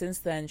think that since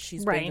then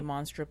she's been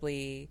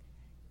demonstrably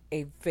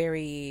a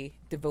very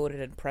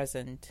devoted and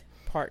present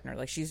partner.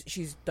 Like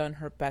she's done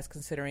her best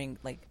considering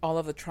like all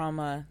of the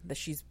trauma that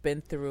she's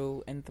been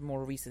through in the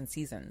more recent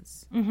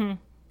seasons. Mm-hmm.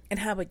 And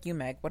how about you,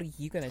 Meg? What are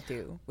you gonna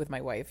do with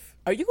my wife?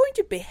 Are you going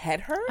to behead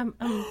her?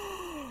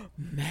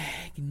 Meg,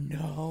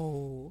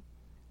 no.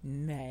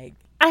 Meg,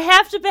 I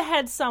have to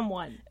behead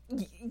someone.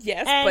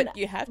 Yes, and but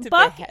you have to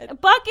behead.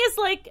 Buck is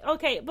like,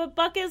 okay, but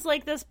Buck is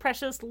like this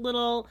precious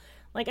little,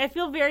 like, I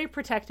feel very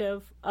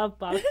protective of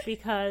Buck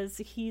because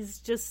he's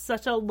just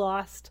such a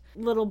lost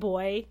little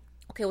boy.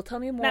 Okay, well, tell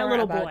me more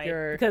about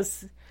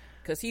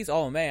because he's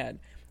all man.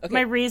 Okay.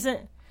 My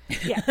reason,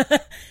 yeah,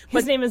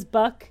 his name is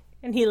Buck,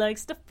 and he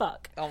likes to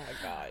fuck. Oh my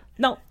god!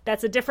 No,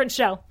 that's a different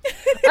show.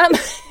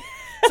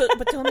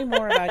 But tell me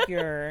more about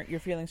your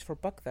feelings for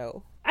Buck,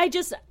 though.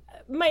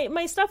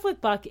 My stuff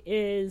with Buck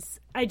is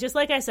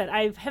like I said,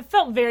 I have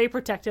felt very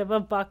protective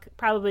of Buck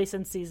probably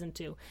since season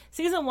 2.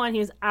 Season 1, he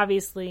was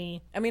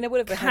obviously, I mean, I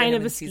would have kind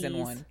of in a season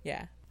 1,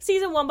 yeah.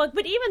 Season 1, but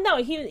even though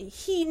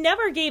he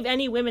never gave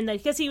any women that,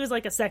 because he was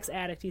like a sex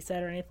addict, he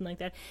said, or anything like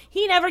that.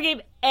 He never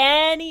gave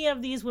any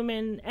of these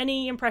women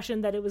any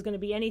impression that it was going to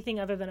be anything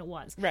other than it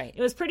was. Right.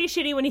 It was pretty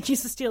shitty when he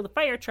used to steal the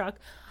fire truck.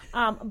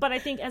 But I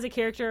think as a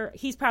character,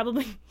 he's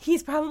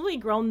probably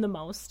grown the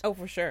most. Oh,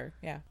 for sure.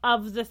 Yeah.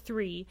 Of the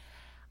 3.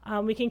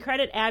 We can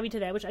credit Abby to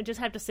that, which I just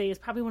have to say is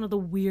probably one of the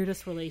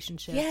weirdest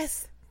relationships.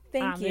 Yes.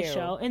 Thank you. This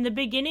show. In the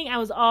beginning, I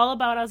was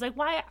like,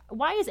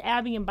 why is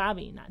Abby and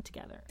Bobby not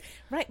together?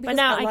 Right. But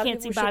now I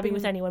can't see Bobby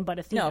with anyone but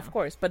Athena. No, of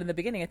course. But in the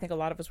beginning, I think a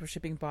lot of us were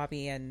shipping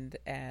Bobby and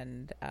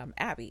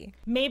Abby.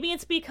 Maybe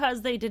it's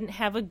because they didn't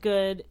have a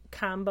good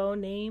combo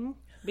name.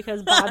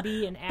 Because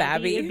Bobby and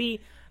Abby would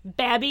be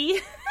Babby.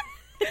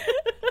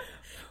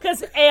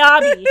 Because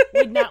Abby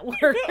would not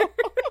work.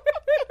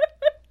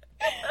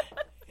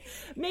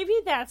 Maybe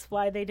that's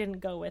why they didn't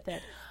go with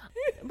it.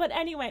 But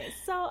anyway,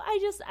 so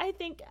I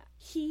think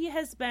he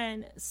has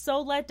been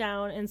so let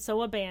down and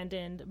so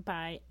abandoned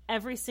by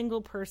every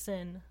single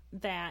person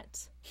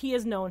that he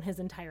has known his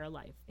entire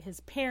life. His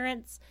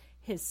parents,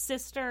 his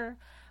sister,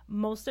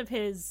 most of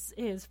his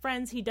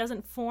friends. He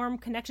doesn't form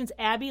connections.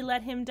 Abby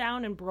let him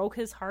down and broke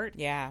his heart.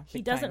 Yeah,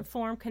 he doesn't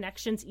form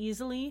connections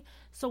easily.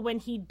 So when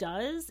he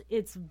does,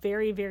 it's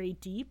very, very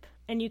deep.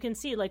 And you can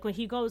see, like, when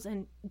he goes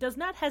and does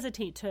not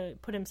hesitate to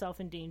put himself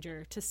in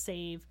danger to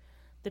save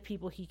the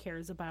people he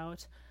cares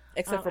about.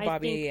 Except for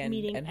Bobby and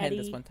Hen Eddie,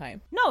 this one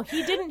time. No,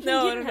 he didn't. He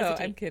No, didn't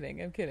hesitate.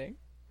 I'm kidding.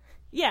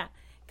 Yeah,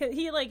 because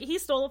he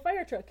stole a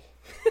fire truck,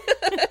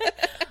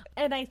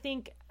 and I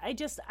think I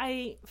just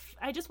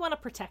want to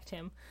protect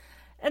him,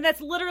 and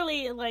that's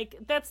literally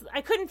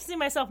I couldn't see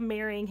myself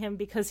marrying him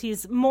because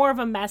he's more of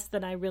a mess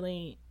than I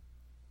really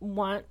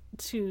want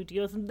to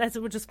deal with. That's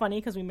which is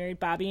funny because we married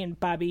Bobby, and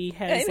Bobby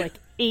has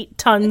 8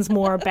 tons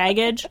more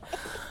baggage.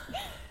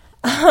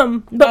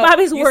 But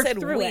Bobby's worked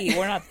through it.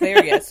 We're not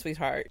there yet,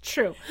 sweetheart.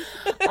 True.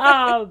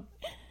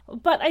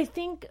 But I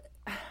think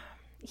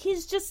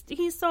he's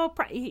so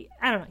I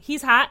don't know.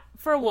 He's hot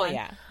for one.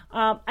 Yeah.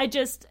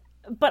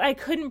 But I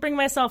couldn't bring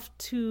myself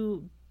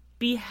to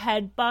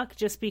behead Buck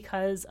just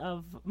because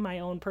of my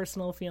own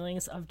personal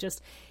feelings of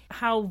just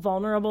how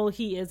vulnerable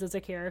he is as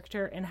a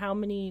character and how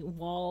many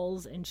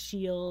walls and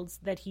shields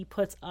that he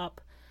puts up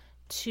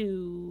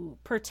to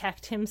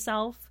protect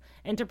himself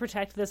and to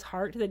protect this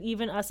heart that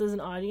even us as an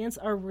audience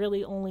are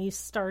really only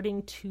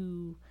starting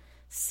to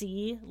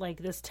see,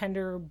 like this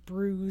tender,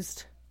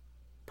 bruised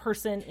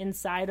person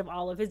inside of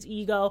all of his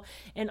ego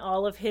and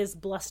all of his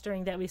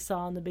blustering that we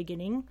saw in the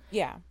beginning.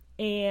 Yeah.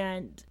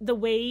 And the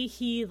way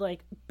he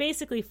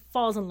basically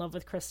falls in love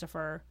with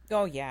Christopher.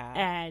 Oh yeah.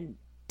 And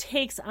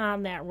takes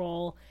on that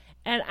role.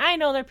 And I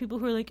know there are people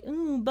who are like,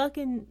 ooh, Buck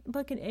and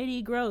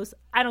Eddie, gross.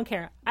 I don't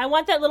care. I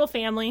want that little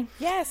family.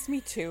 Yes,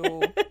 me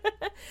too.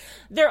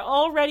 They're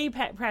already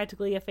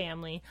practically a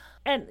family.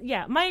 And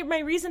yeah,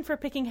 my reason for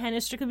picking Hen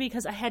is strictly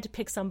because I had to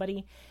pick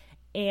somebody.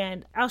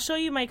 And I'll show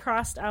you my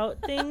crossed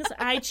out things.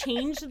 I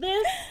changed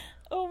this.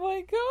 Oh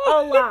my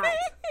God. A lot.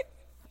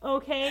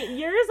 Okay?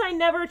 Yours I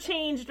never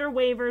changed or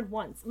wavered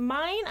once.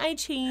 Mine I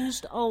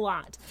changed a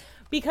lot.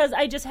 Because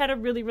I just had a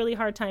really, really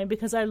hard time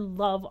because I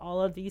love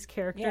all of these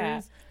characters.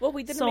 Yeah. Well,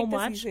 we didn't make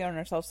this easy on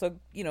ourselves, so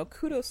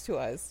kudos to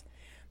us.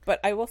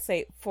 But I will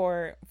say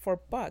for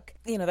Buck,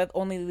 that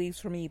only leaves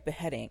for me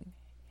beheading,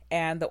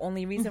 and the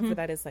only reason for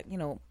that is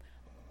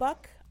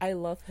Buck. I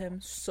love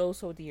him so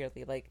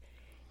dearly. I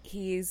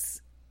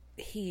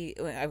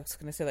was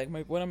gonna say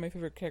one of my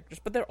favorite characters,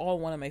 but they're all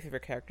one of my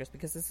favorite characters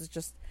because this is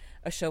just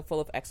a show full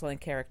of excellent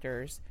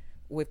characters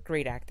with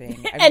great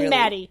acting and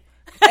Maddie.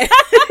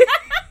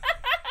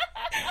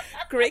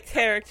 Great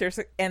characters,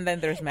 and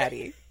then there's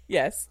Maddie.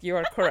 Yes, you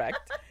are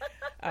correct.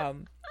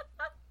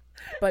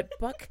 But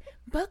Buck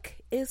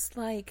is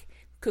like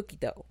cookie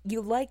dough.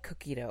 You like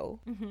cookie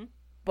dough,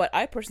 but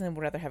I personally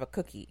would rather have a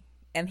cookie.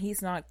 And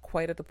he's not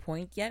quite at the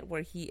point yet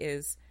where he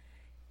is,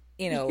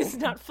 he's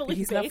not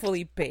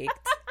fully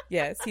baked.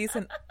 Yes, he's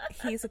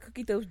a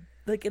cookie dough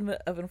in the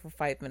oven for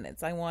 5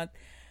 minutes. I want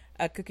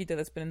a cookie dough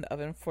that's been in the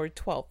oven for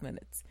 12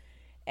 minutes.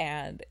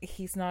 And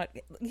he's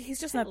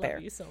just not there. I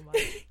love you so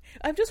much.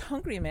 I'm just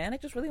hungry, man. I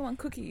just really want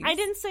cookies. I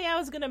didn't say I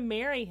was going to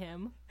marry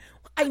him.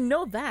 I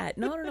know that.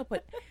 No.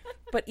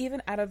 But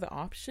even out of the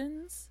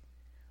options,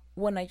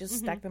 when I just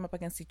stack them up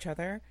against each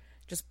other,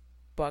 just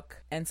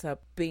Buck ends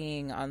up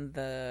being on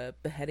the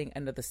beheading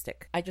end of the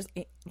stick.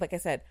 Like I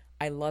said,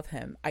 I love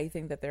him. I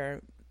think that there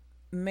are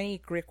many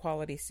great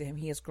qualities to him.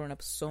 He has grown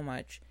up so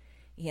much.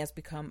 He has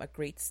become a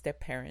great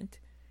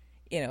step-parent.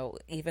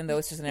 Even though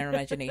it's just in our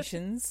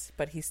imaginations,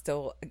 but he's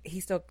still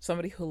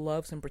somebody who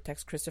loves and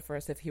protects Christopher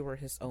as if he were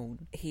his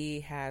own.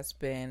 He's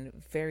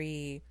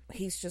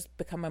just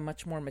become a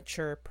much more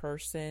mature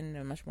person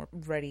and much more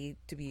ready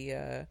to be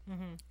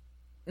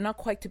not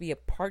quite to be a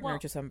partner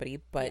to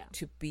somebody, but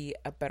to be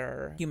a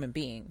better human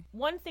being.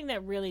 One thing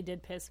that really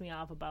did piss me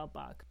off about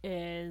Buck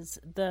is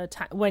the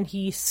time when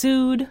he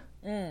sued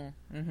the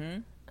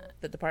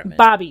department,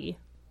 Bobby,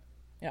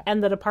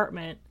 and the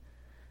department.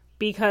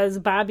 Because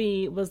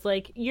Bobby was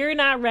like, you're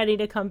not ready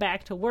to come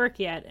back to work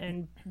yet.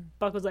 And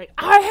Buck was like,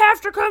 I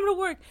have to come to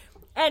work.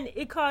 And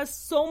it caused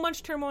so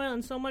much turmoil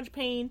and so much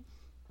pain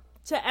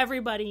to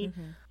everybody.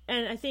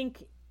 And I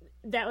think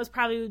that was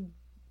probably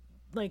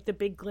the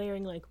big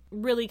glaring,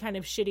 really kind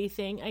of shitty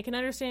thing. I can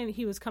understand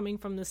he was coming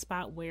from the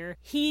spot where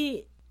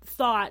he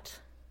thought,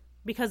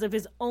 because of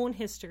his own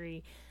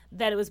history,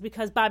 that it was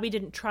because Bobby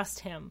didn't trust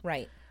him.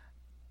 Right.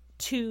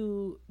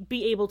 To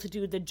be able to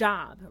do the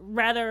job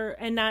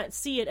and not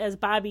see it as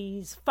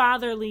Bobby's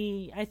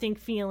fatherly, I think,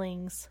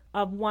 feelings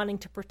of wanting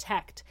to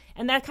protect.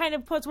 And that kind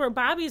of puts where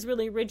Bobby's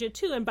really rigid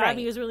too. And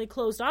Bobby is really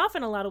closed off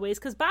in a lot of ways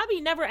because Bobby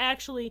never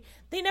actually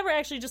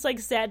just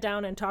sat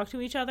down and talked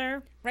to each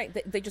other. Right.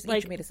 They just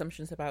each made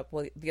assumptions about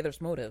the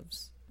other's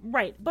motives.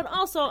 Right. But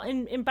also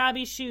in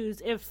Bobby's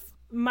shoes, if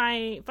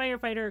my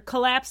firefighter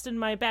collapsed in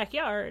my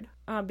backyard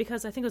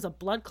because I think it was a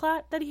blood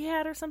clot that he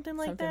had or something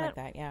like that.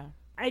 Something like that, yeah.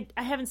 I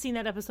haven't seen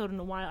that episode in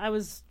a while. I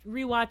was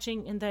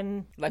rewatching, and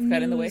then life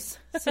got in the way.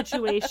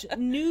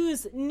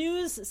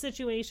 News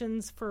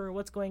situations for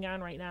what's going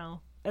on right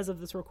now, as of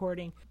this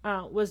recording,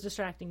 was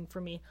distracting for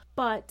me.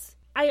 But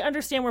I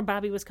understand where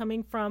Bobby was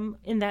coming from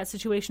in that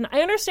situation. I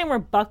understand where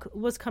Buck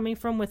was coming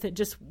from with it,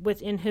 just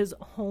within his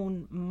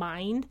own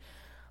mind.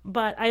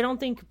 But I don't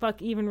think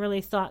Buck even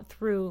really thought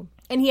through.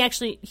 And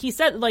he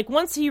said,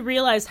 once he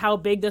realized how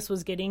big this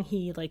was getting,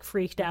 he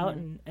freaked out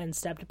and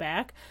stepped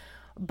back.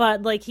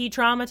 But like he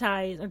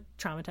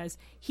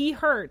he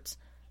hurt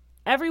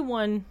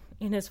everyone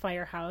in his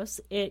firehouse.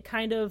 It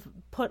kind of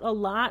put a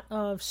lot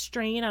of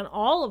strain on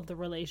all of the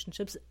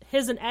relationships.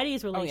 His and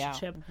Eddie's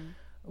relationship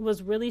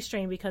was really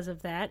strained because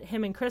of that.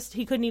 Him and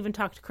he couldn't even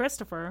talk to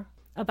Christopher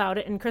about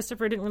it, and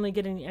Christopher didn't really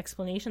get any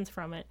explanations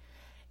from it.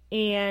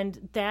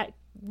 And that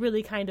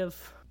really kind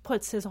of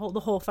puts the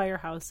whole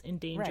firehouse in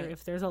danger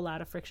if there's a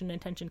lot of friction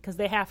and tension, because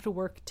they have to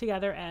work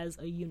together as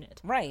a unit.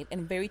 Right,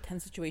 in very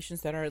tense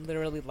situations that are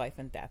literally life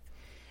and death.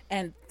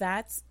 And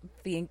that's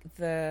the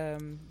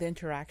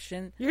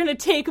interaction. You're going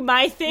to take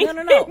my thing no.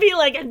 and be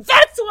like, and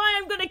that's why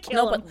I'm going to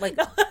kill him. But like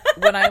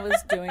when I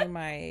was doing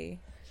my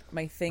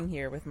thing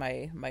here with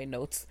my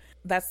notes,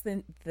 that's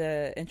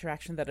the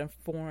interaction that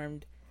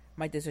informed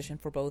my decision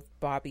for both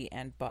Bobby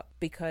and Buck,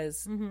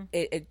 because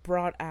it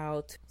brought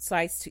out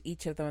sides to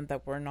each of them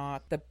that were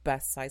not the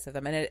best sides of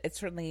them. And it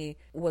certainly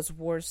was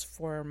worse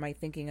for my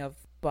thinking of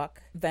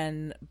Buck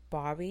than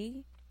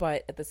Bobby,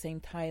 but at the same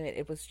time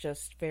it was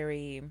just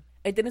very...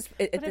 It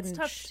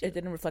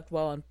didn't reflect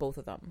well on both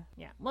of them.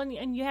 Yeah. Well,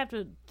 and you have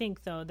to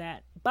think, though,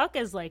 that Buck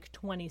is like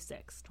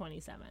 26,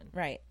 27.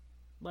 Right.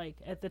 Like,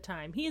 at the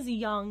time. He is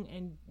young,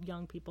 and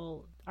young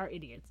people are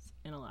idiots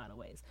in a lot of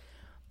ways.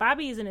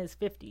 Bobby is in his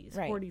 50s,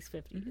 40s,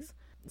 50s.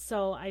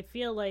 So I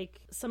feel like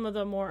some of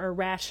the more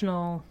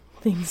irrational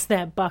things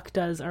that Buck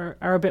does are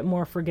a bit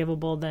more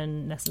forgivable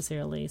than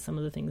necessarily some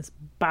of the things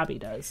Bobby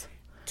does.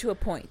 To a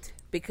point.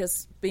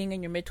 Because being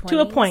in your mid-20s...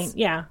 To a point,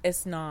 yeah.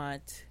 It's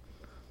not...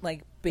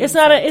 Like it's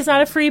not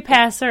a free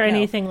pass or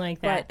anything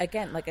like that. But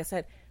again, like I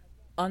said,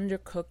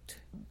 undercooked,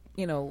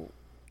 cookie.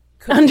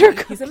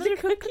 Undercooked. He's an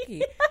undercooked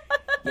cookie.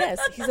 Yes,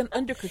 he's an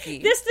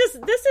undercookie.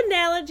 This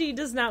analogy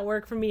does not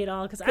work for me at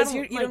all, because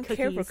you don't cookies.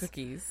 care for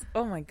cookies.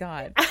 Oh my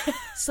god!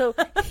 So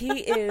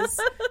he is.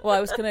 Well, I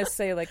was gonna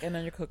say like an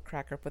undercooked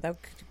cracker, but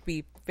that could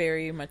be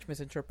very much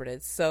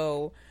misinterpreted.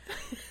 So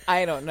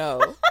I don't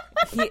know.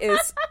 He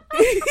is.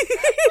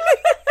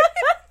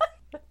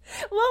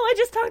 Well, I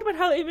just talked about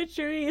how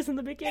immature he is in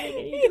the beginning,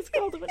 and you just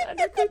called him an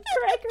undercooked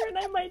cracker, and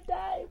I might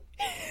die.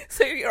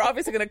 So you're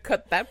obviously going to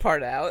cut that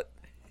part out.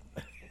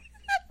 I'm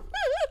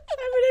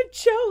going to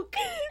choke.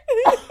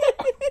 I'm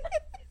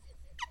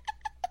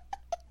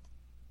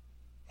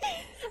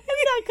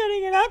not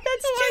cutting it out.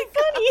 That's too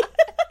funny.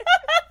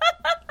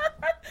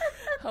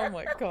 Oh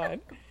my god.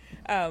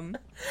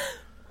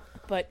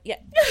 But yeah,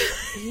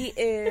 he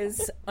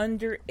is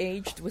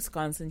underaged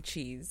Wisconsin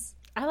cheese.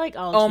 I like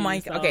all cheese. Oh my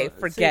god. Okay,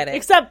 forget it.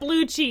 Except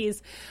blue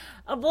cheese.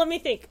 Let me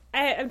think.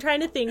 I'm trying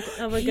to think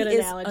of a good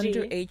analogy. He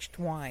is underaged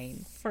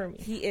wine. For me.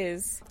 He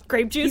is...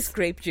 Grape juice? He's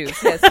grape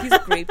juice. Yes, he's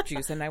grape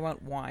juice, and I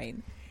want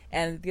wine.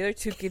 And the other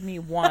two give me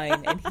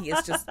wine, and he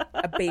is just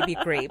a baby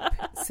grape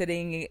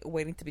sitting,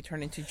 waiting to be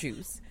turned into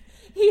juice.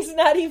 He's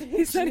not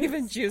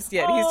even juiced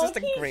yet. He's just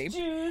a grape.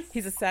 Juiced.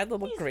 He's a sad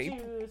little grape.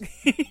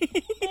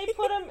 They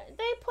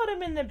put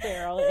him in the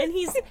barrel, and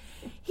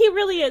he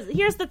really is.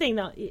 Here's the thing,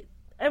 though.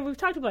 And we've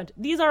talked about,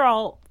 these are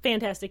all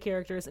fantastic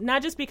characters,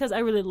 not just because I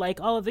really like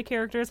all of the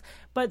characters,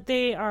 but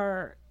they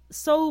are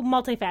so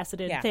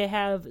multifaceted. Yeah. They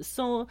have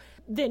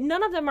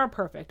none of them are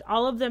perfect.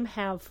 All of them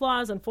have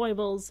flaws and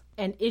foibles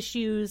and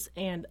issues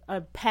and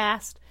a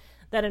past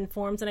that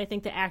informs, and I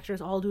think the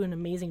actors all do an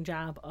amazing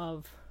job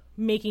of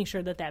making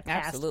sure that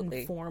past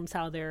informs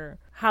how they're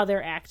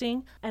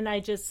acting. And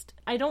I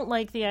don't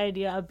like the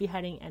idea of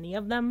beheading any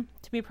of them,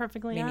 to be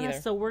perfectly honest.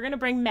 Neither. So we're going to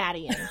bring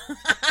Maddie in.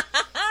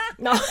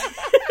 No.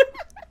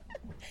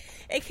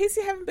 In case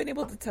you haven't been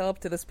able to tell up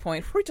to this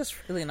point, we're just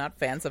really not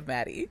fans of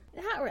Maddie.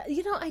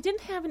 I didn't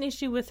have an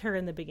issue with her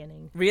in the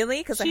beginning. Really?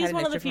 Because she's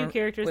one of the few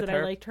characters that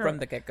I liked her from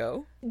the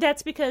get-go.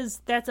 That's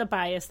because that's a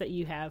bias that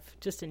you have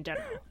just in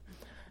general.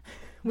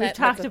 We've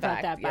talked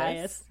about that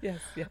bias. Yes.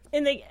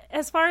 And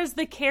as far as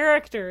the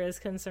character is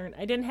concerned,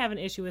 I didn't have an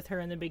issue with her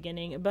in the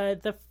beginning,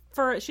 but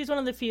she's one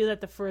of the few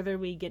that the further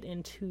we get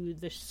into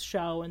the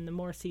show and the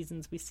more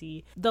seasons we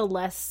see, the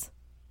less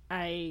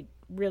I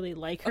really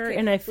like her. Okay,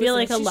 and I feel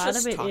like a lot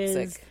of it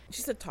is...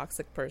 She's a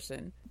toxic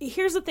person.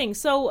 Here's the thing.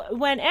 So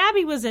when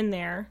Abby was in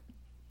there,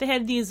 they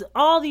had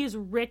all these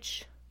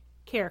rich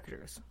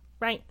characters,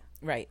 right?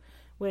 Right.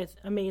 With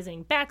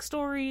amazing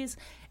backstories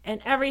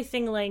and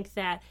everything like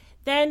that.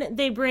 Then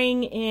they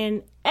bring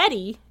in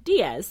Eddie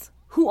Diaz,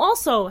 who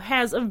also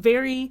has a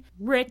very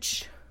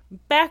rich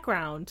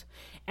background.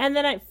 And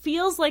then it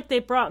feels like they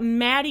brought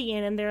Maddie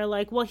in and they're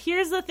like, well,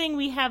 here's the thing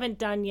we haven't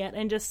done yet,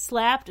 and just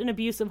slapped an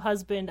abusive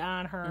husband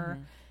on her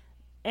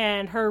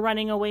and her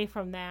running away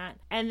from that.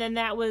 And then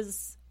that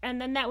was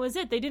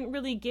it. They didn't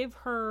really give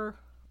her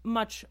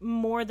much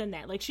more than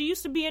that. Like, she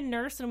used to be a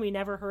nurse, and we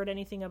never heard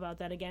anything about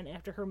that again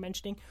after her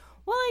mentioning,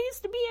 well, I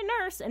used to be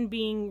a nurse, and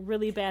being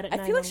really bad at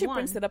 911. I feel like she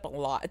brings it up a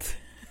lot.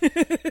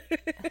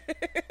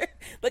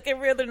 Like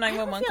every other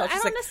 911 call,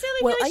 she's like,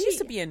 well, I used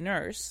to be a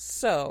nurse,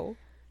 so...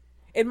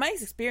 In my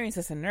experience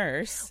as a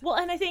nurse, well,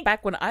 and I think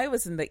back when I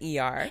was in the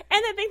ER, and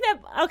I think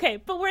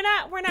that but we're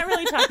not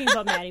really talking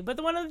about Maddie.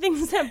 But one of the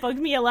things that bugged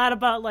me a lot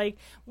about, like,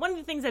 one of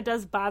the things that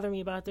does bother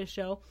me about this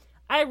show,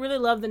 I really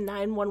love the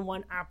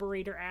 911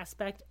 operator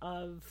aspect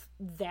of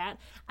that.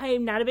 I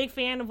am not a big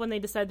fan of when they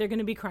decide they're going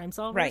to be crime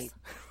solvers. Right.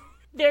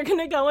 They're going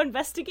to go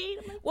investigate.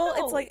 I'm like, well,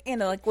 no. it's like, you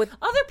know, like with...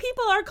 Other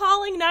people are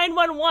calling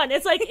 911.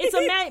 It's like, it's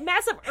a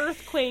massive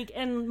earthquake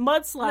and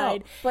mudslide.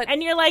 No, but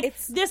and you're like,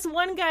 this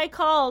one guy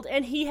called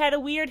and he had a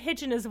weird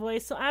hitch in his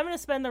voice, so I'm going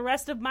to spend the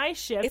rest of my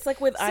shift It's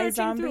like with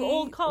searching through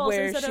old iZombie, calls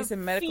where she's a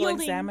medical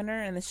examiner,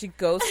 and then she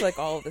goes to like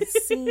all of the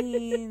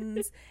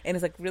scenes, and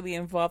is like really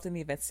involved in the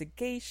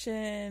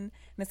investigation.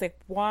 And it's like,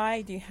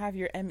 why do you have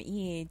your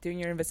ME doing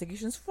your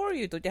investigations for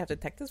you? Don't you have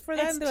detectives for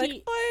that? And they're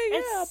like, oh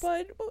yeah,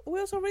 but we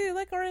also really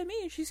like our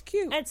ME. She's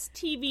cute. It's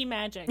TV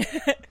magic.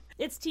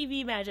 It's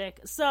TV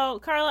magic. So,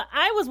 Carla,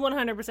 I was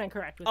 100%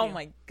 correct with you. Oh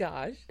my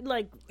gosh.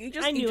 Like, you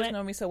I knew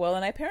know me so well,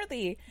 and I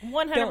apparently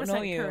 100% don't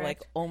know you correct.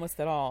 like almost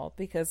at all,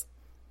 because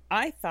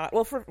I thought,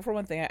 well, for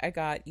one thing, I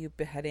got you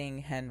beheading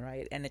Hen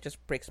right, and it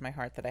just breaks my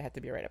heart that I had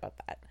to be right about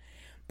that.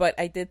 But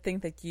I did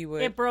think that you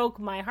would... It broke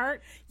my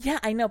heart? Yeah,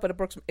 I know, but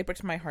it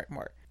breaks my heart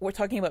more. We're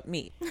talking about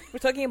me. We're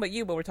talking about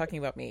you, but we're talking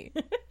about me.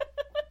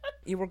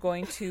 You were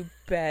going to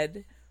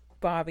bed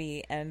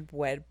Bobby and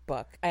wed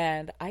Buck.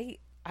 And I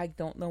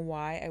don't know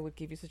why I would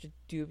give you such a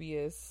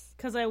dubious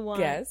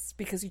guess,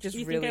 because you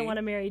think I want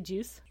to marry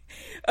Juice?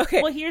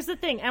 Okay. Well, here's the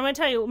thing. I'm going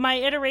to tell you, my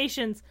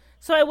iterations...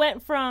 So I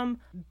went from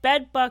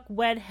bed Buck,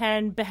 wed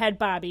Hen, behead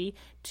Bobby,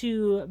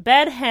 to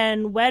bed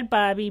Hen, wed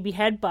Bobby,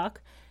 behead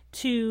Buck,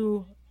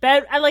 to...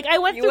 I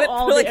went through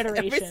all the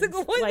iterations,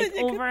 like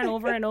over and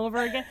over and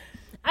over again.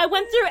 I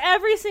went through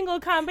every single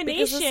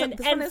combination,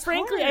 and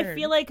frankly, hard. I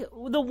feel like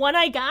the one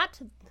I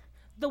got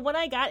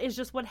is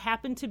just what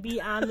happened to be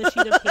on the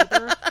sheet of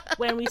paper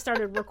when we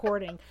started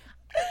recording.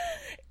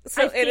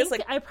 So I think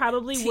like I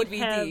probably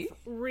TBD.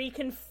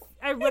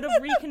 would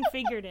have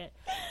reconfigured it,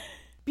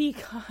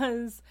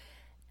 because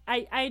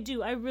I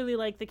really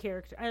like the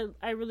character.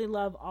 I really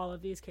love all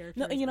of these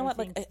characters. No, you know what?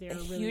 Like a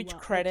really huge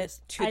credit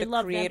to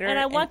the creator and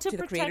I want to the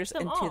protect creators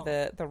them and all.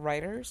 to the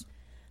writers,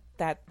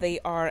 that they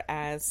are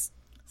as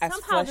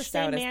somehow the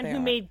same man who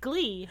made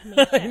Glee.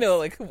 I know,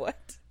 like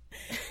what?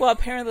 Well,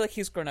 apparently, like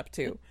he's grown up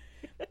too.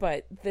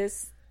 But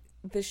this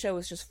show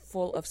is just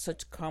full of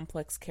such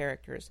complex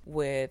characters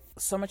with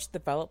so much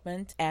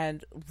development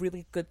and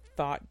really good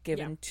thought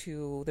given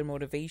to their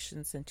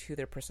motivations and to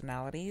their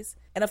personalities.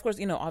 And of course,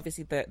 you know,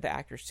 obviously the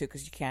actors too,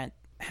 because you can't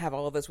have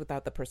all of this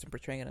without the person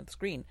portraying it on the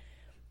screen.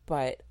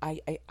 But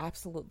I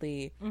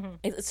absolutely... Mm-hmm.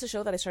 It's a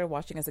show that I started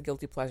watching as a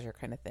guilty pleasure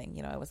kind of thing.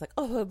 You know, I was like,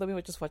 oh, let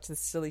me just watch this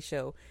silly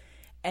show.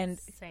 And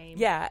same.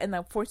 Yeah, and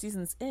now 4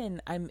 seasons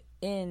in, I'm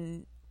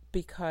in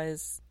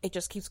because it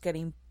just keeps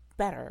getting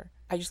better.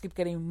 I just keep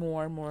getting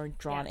more and more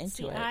drawn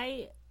into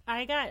it.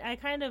 I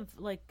kind of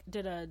like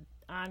did a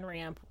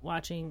on-ramp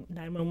watching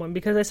 911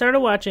 because I started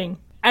watching,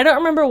 I don't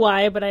remember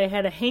why, but I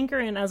had a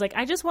hankering. I was like,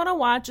 I just want to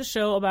watch a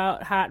show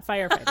about hot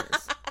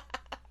firefighters.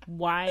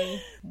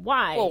 Why?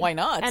 Well, why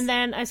not? And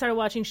then I started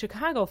watching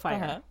Chicago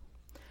Fire. Uh-huh.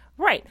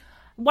 Right.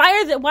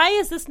 Why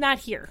is this not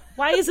here?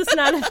 Why is this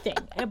not a thing?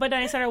 But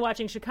then I started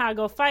watching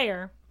Chicago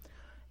Fire,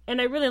 and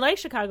I really like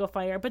Chicago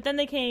Fire, but then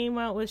they came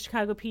out with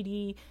Chicago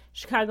PD,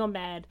 Chicago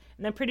Med,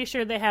 and I'm pretty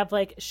sure they have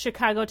like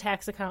Chicago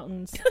tax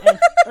accountants,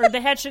 or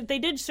they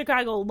did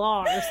Chicago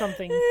Law or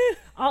something.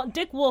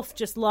 Dick Wolf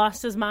just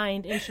lost his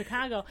mind in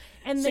Chicago,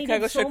 and they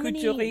did so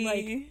many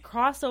like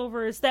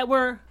crossovers that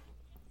were,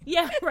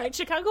 yeah, right,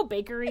 Chicago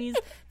bakeries,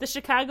 the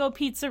Chicago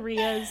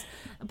pizzerias,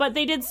 but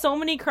they did so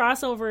many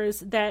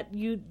crossovers that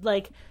you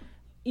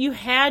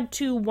had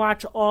to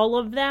watch all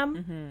of them.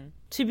 Mm-hmm.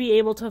 To be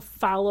able to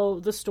follow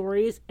the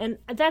stories. And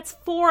that's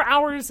 4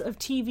 hours of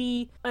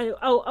TV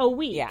a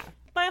week. Yeah.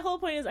 My whole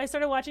point is I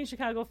started watching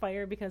Chicago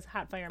Fire because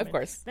hot firemen. Of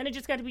course. Then it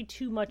just got to be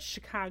too much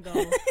Chicago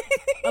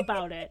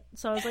about it.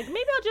 So I was like,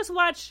 maybe I'll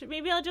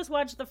just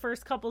watch the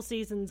first couple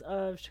seasons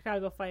of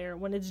Chicago Fire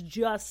when it's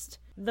just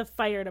the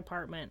fire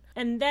department.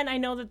 And then I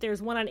know that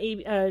there's one on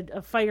a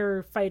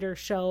firefighter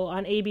show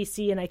on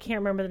ABC, and I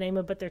can't remember the name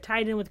of it, but they're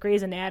tied in with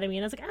Grey's Anatomy.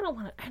 And I was like, I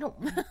don't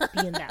want to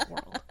be in that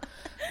world.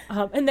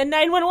 And then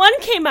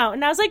 911 came out,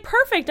 and I was like,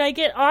 perfect. I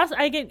get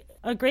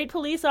a great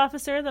police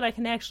officer that I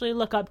can actually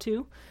look up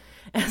to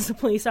as a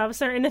police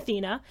officer in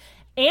Athena,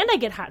 and I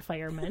get hot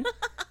firemen.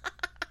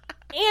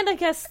 And I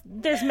guess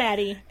there's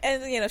Maddie.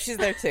 And, you know, she's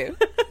there too.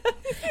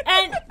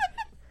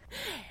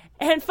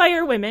 and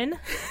fire women.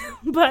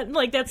 But,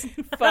 like, that's...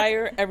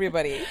 Fire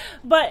everybody.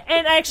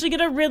 And I actually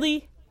get a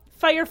really...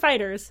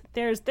 Firefighters.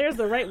 There's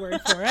the right word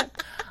for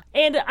it.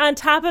 And on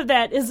top of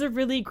that is a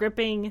really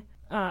gripping...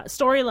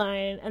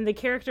 storyline, and the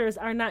characters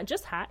are not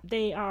just hot;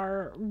 they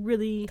are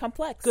really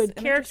complex, good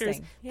characters.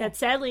 Yeah. That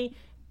sadly,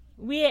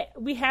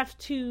 we have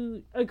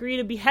to agree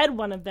to behead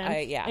one of them.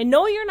 I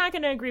know you're not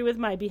going to agree with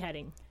my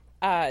beheading.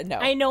 No,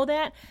 I know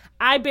that.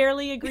 I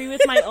barely agree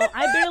with my own.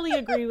 I barely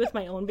agree with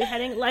my own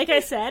beheading. Like I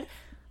said,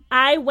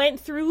 I went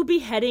through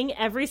beheading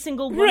every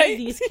single one of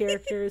these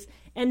characters,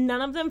 and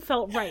none of them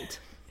felt right.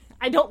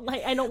 I don't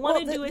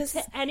want to do it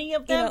to any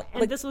of them, you know, and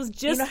like, this was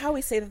just... You know how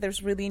we say that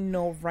there's really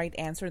no right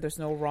answer, there's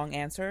no wrong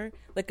answer?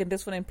 Like, in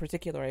this one in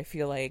particular, I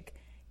feel like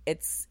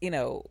it's, you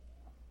know,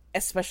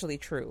 especially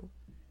true.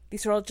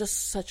 These are all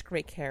just such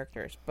great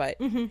characters. But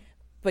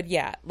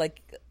yeah,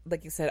 like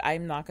you said,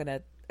 I'm not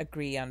gonna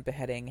agree on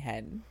beheading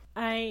Hen.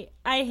 I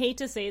hate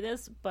to say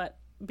this, but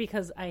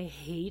because I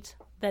hate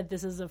that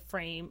this is a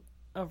frame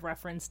of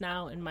reference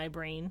now in my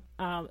brain.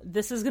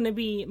 This is gonna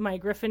be my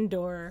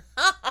Gryffindor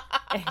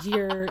and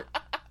your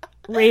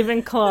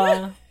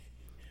Ravenclaw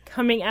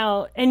coming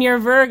out, and you're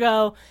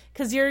Virgo,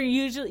 because you're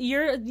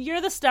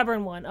the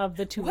stubborn one of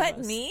the two of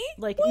us. Me?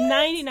 Like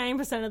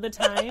 99% of the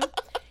time,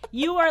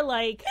 you are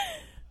like,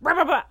 blah,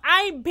 blah, blah.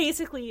 I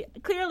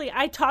clearly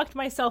talked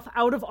myself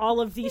out of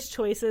all of these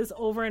choices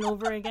over and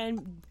over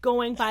again,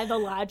 going by the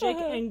logic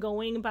and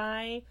going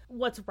by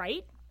what's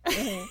right.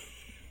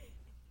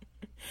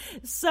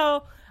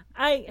 So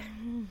I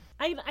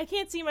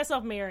can't see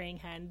myself marrying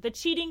Hen. The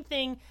cheating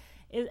thing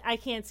is, I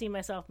can't see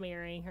myself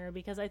marrying her,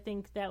 because I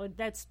think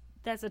that's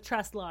a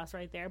trust loss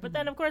right there. But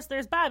then, of course,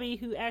 there's Bobby,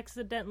 who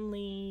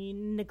accidentally,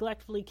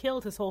 neglectfully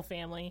killed his whole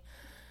family.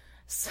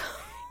 So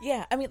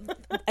yeah, I mean,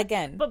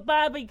 again, but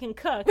Bobby can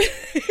cook.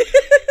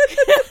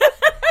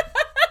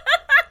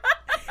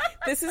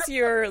 This is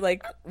your,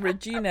 like,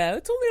 Regina.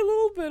 It's only a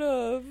little bit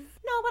of...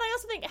 No, but I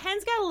also think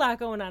Hen's got a lot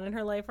going on in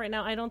her life right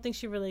now. I don't think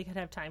she really could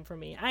have time for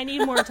me. I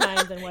need more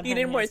time than what you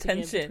Hen need more has to give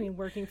attention between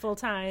working full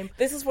time.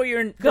 This is where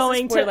you're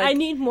I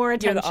need more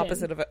attention. You're the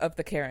opposite of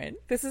the Karen.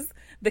 This is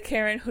the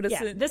Karen who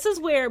doesn't. Yeah, this is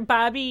where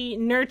Bobby's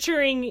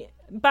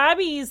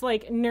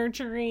like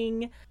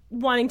nurturing,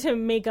 wanting to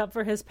make up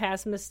for his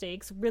past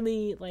mistakes,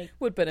 really like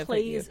would benefit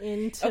plays you.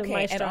 into Okay,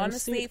 my and strong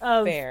honestly, suit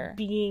of fair.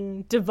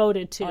 Being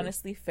devoted to.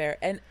 Honestly, fair.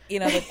 And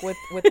like with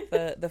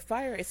the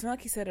fire, it's not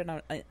like he said it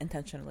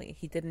intentionally.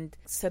 He didn't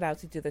set out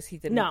to do this. He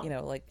didn't.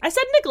 No. Like I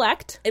said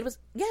neglect. It was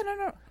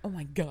no. Oh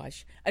my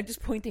gosh! I'm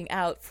just pointing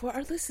out for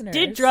our listeners.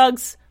 Did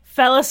drugs,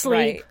 fell asleep.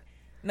 Right.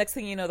 Next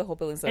thing you know, the whole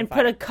building's on and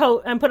fire.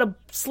 put a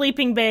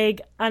sleeping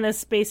bag on a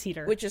space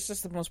heater, which is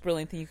just the most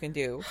brilliant thing you can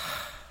do.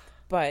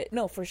 But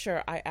no, for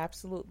sure, I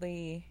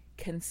absolutely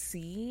can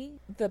see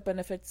the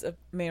benefits of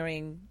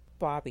marrying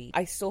Bobby.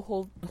 I still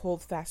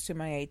hold fast to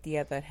my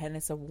idea that Hen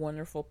is a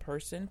wonderful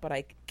person, but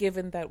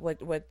given that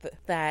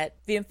that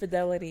the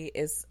infidelity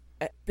is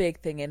a big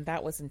thing, and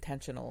that was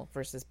intentional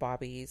versus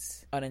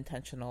Bobby's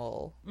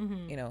unintentional,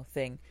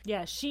 thing.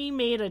 Yeah, she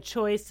made a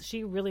choice.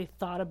 She really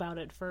thought about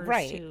it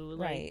first, too.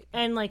 Right.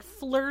 And,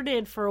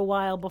 flirted for a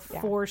while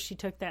before she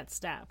took that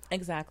step.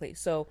 Exactly.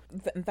 So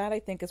that, I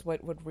think, is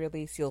what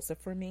really seals it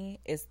for me,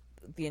 is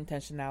the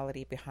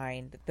intentionality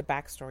behind the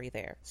backstory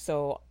there.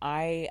 So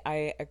I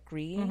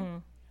agree. Mm-hmm.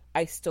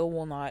 I still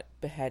will not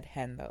behead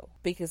Hen, though,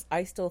 because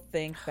I still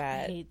think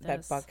that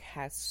Buck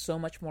has so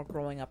much more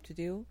growing up to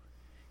do.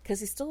 Because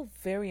he's still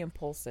very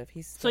impulsive.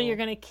 So you're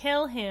going to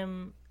kill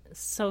him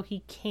so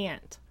he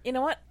can't. You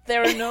know what?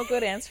 There are no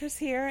good answers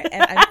here,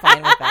 and I'm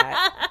fine with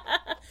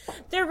that.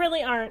 There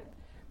really aren't.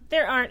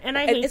 There aren't, and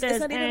I hate this. It's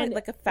not even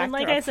like a factor and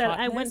like of I said,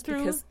 hotness, I went through...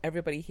 because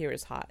everybody here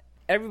is hot.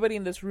 Everybody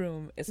in this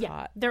room is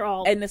hot. They're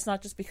all... And it's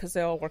not just because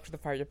they all work for the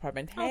fire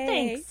department. Hey. Oh,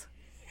 thanks.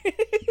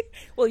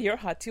 Well, you're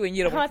hot, too, and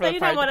you don't work for the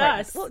fire department.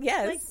 Us. Well,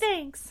 yes. Like,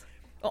 thanks.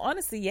 Well,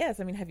 honestly, yes.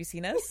 I mean, have you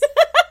seen us?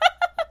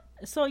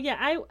 So, yeah,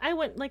 I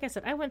went, like I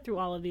said, I went through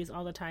all of these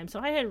all the time. So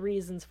I had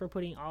reasons for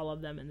putting all of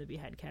them in the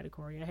behead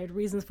category. I had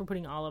reasons for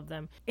putting all of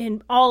them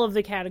in all of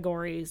the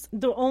categories.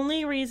 The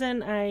only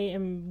reason I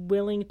am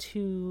willing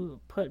to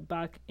put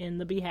Buck in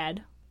the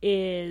behead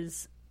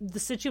is the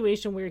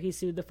situation where he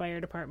sued the fire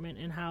department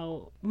and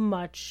how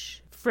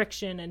much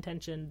friction and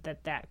tension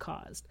that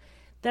caused.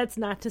 That's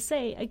not to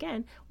say,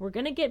 again, we're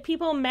going to get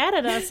people mad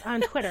at us on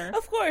Twitter.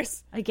 Of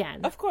course.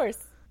 Again. Of course.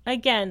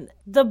 Again,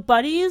 the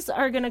buddies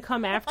are going to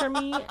come after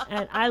me,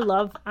 and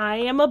I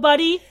am a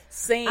buddy.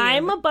 Same.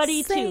 I'm a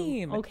buddy,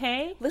 too,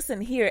 okay? Listen,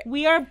 here.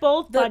 We are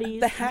both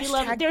buddies. The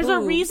hashtag There's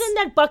boobs. A reason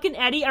that Buck and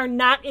Eddie are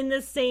not in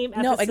the same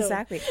episode. No,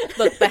 exactly.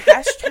 Look, the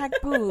hashtag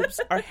boobs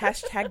are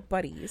hashtag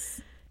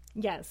buddies.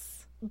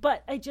 Yes.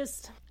 But I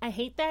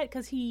hate that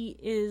because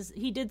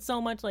he did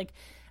so much,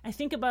 I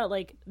think about,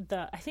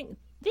 I think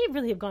they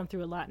really have gone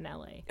through a lot in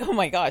LA. Oh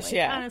my gosh,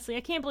 yeah. Honestly,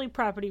 I can't believe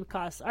property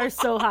costs are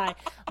so high.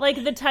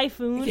 Like the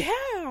typhoon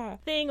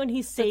thing when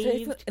he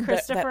saved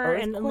Christopher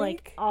and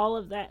all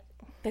of that.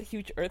 That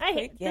huge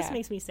earthquake. This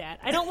makes me sad.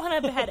 I don't want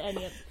to behead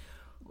any of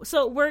them.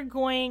 So we're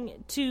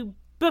going to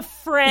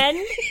befriend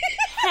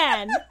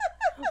Hen,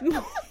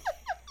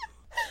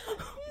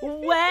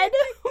 wed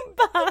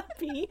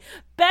Bobby,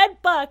 bed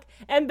Buck,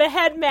 and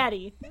behead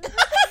Maddie.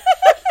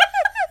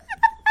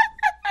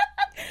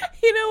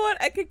 You know what?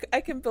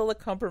 I can build a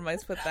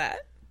compromise with that.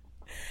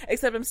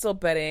 Except I'm still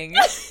betting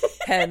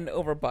Hen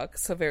over Buck,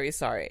 so very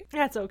sorry.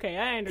 That's okay.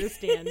 I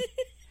understand.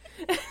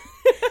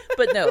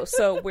 But no,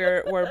 so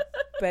we're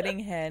betting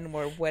Hen,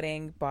 we're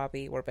wedding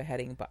Bobby, we're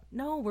beheading Buck.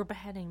 No, we're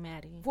beheading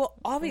Maddie. Well,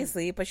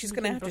 obviously, but she's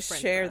going to have to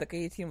share the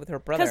guillotine with her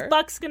brother. Because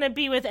Buck's going to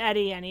be with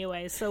Eddie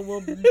anyway, so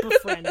we'll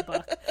befriend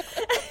Buck.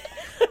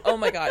 Oh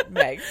my god,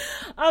 Meg.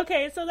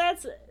 Okay, so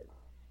that's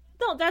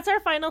our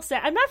final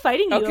set. I'm not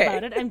fighting you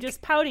about it. I'm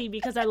just pouty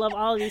because I love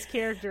all of these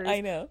characters.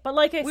 I know. But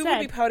like I said, would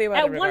be pouty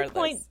about at one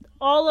point,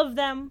 all of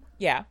them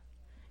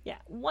Yeah,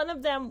 one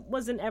of them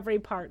was in every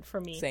part for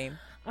me. Same.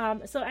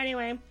 So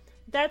anyway,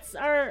 that's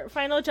our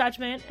final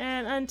judgment.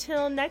 And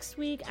until next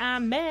week,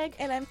 I'm Meg.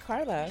 And I'm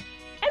Carla.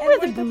 And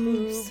we're the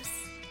Boobs.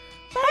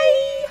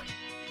 Bye!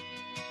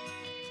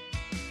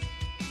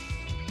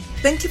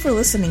 Thank you for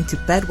listening to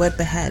Bed, Wed,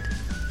 Behead.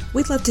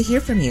 We'd love to hear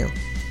from you.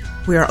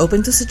 We are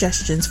open to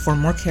suggestions for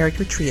more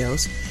character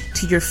trios,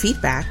 to your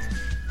feedback,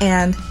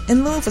 and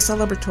in lieu of a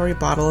celebratory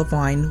bottle of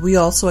wine, we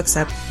also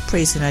accept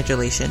praise and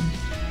adulation.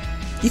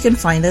 You can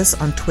find us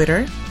on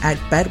Twitter at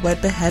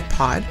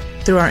bedwedbeheadpod,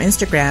 through our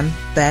Instagram,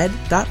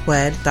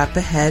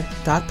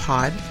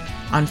 bed.wed.behead.pod,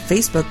 on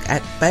Facebook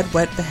at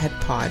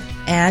bedwedbeheadpod,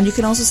 and you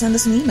can also send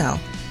us an email.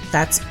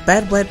 That's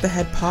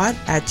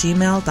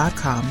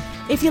bedwedbeheadpod@gmail.com.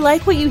 If you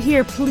like what you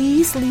hear,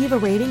 please leave a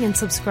rating and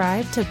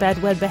subscribe to Bed,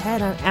 Wed,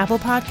 Behead on Apple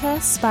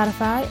Podcasts,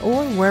 Spotify,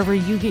 or wherever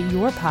you get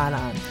your pod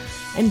on.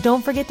 And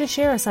don't forget to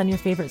share us on your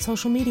favorite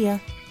social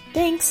media.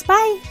 Thanks.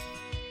 Bye.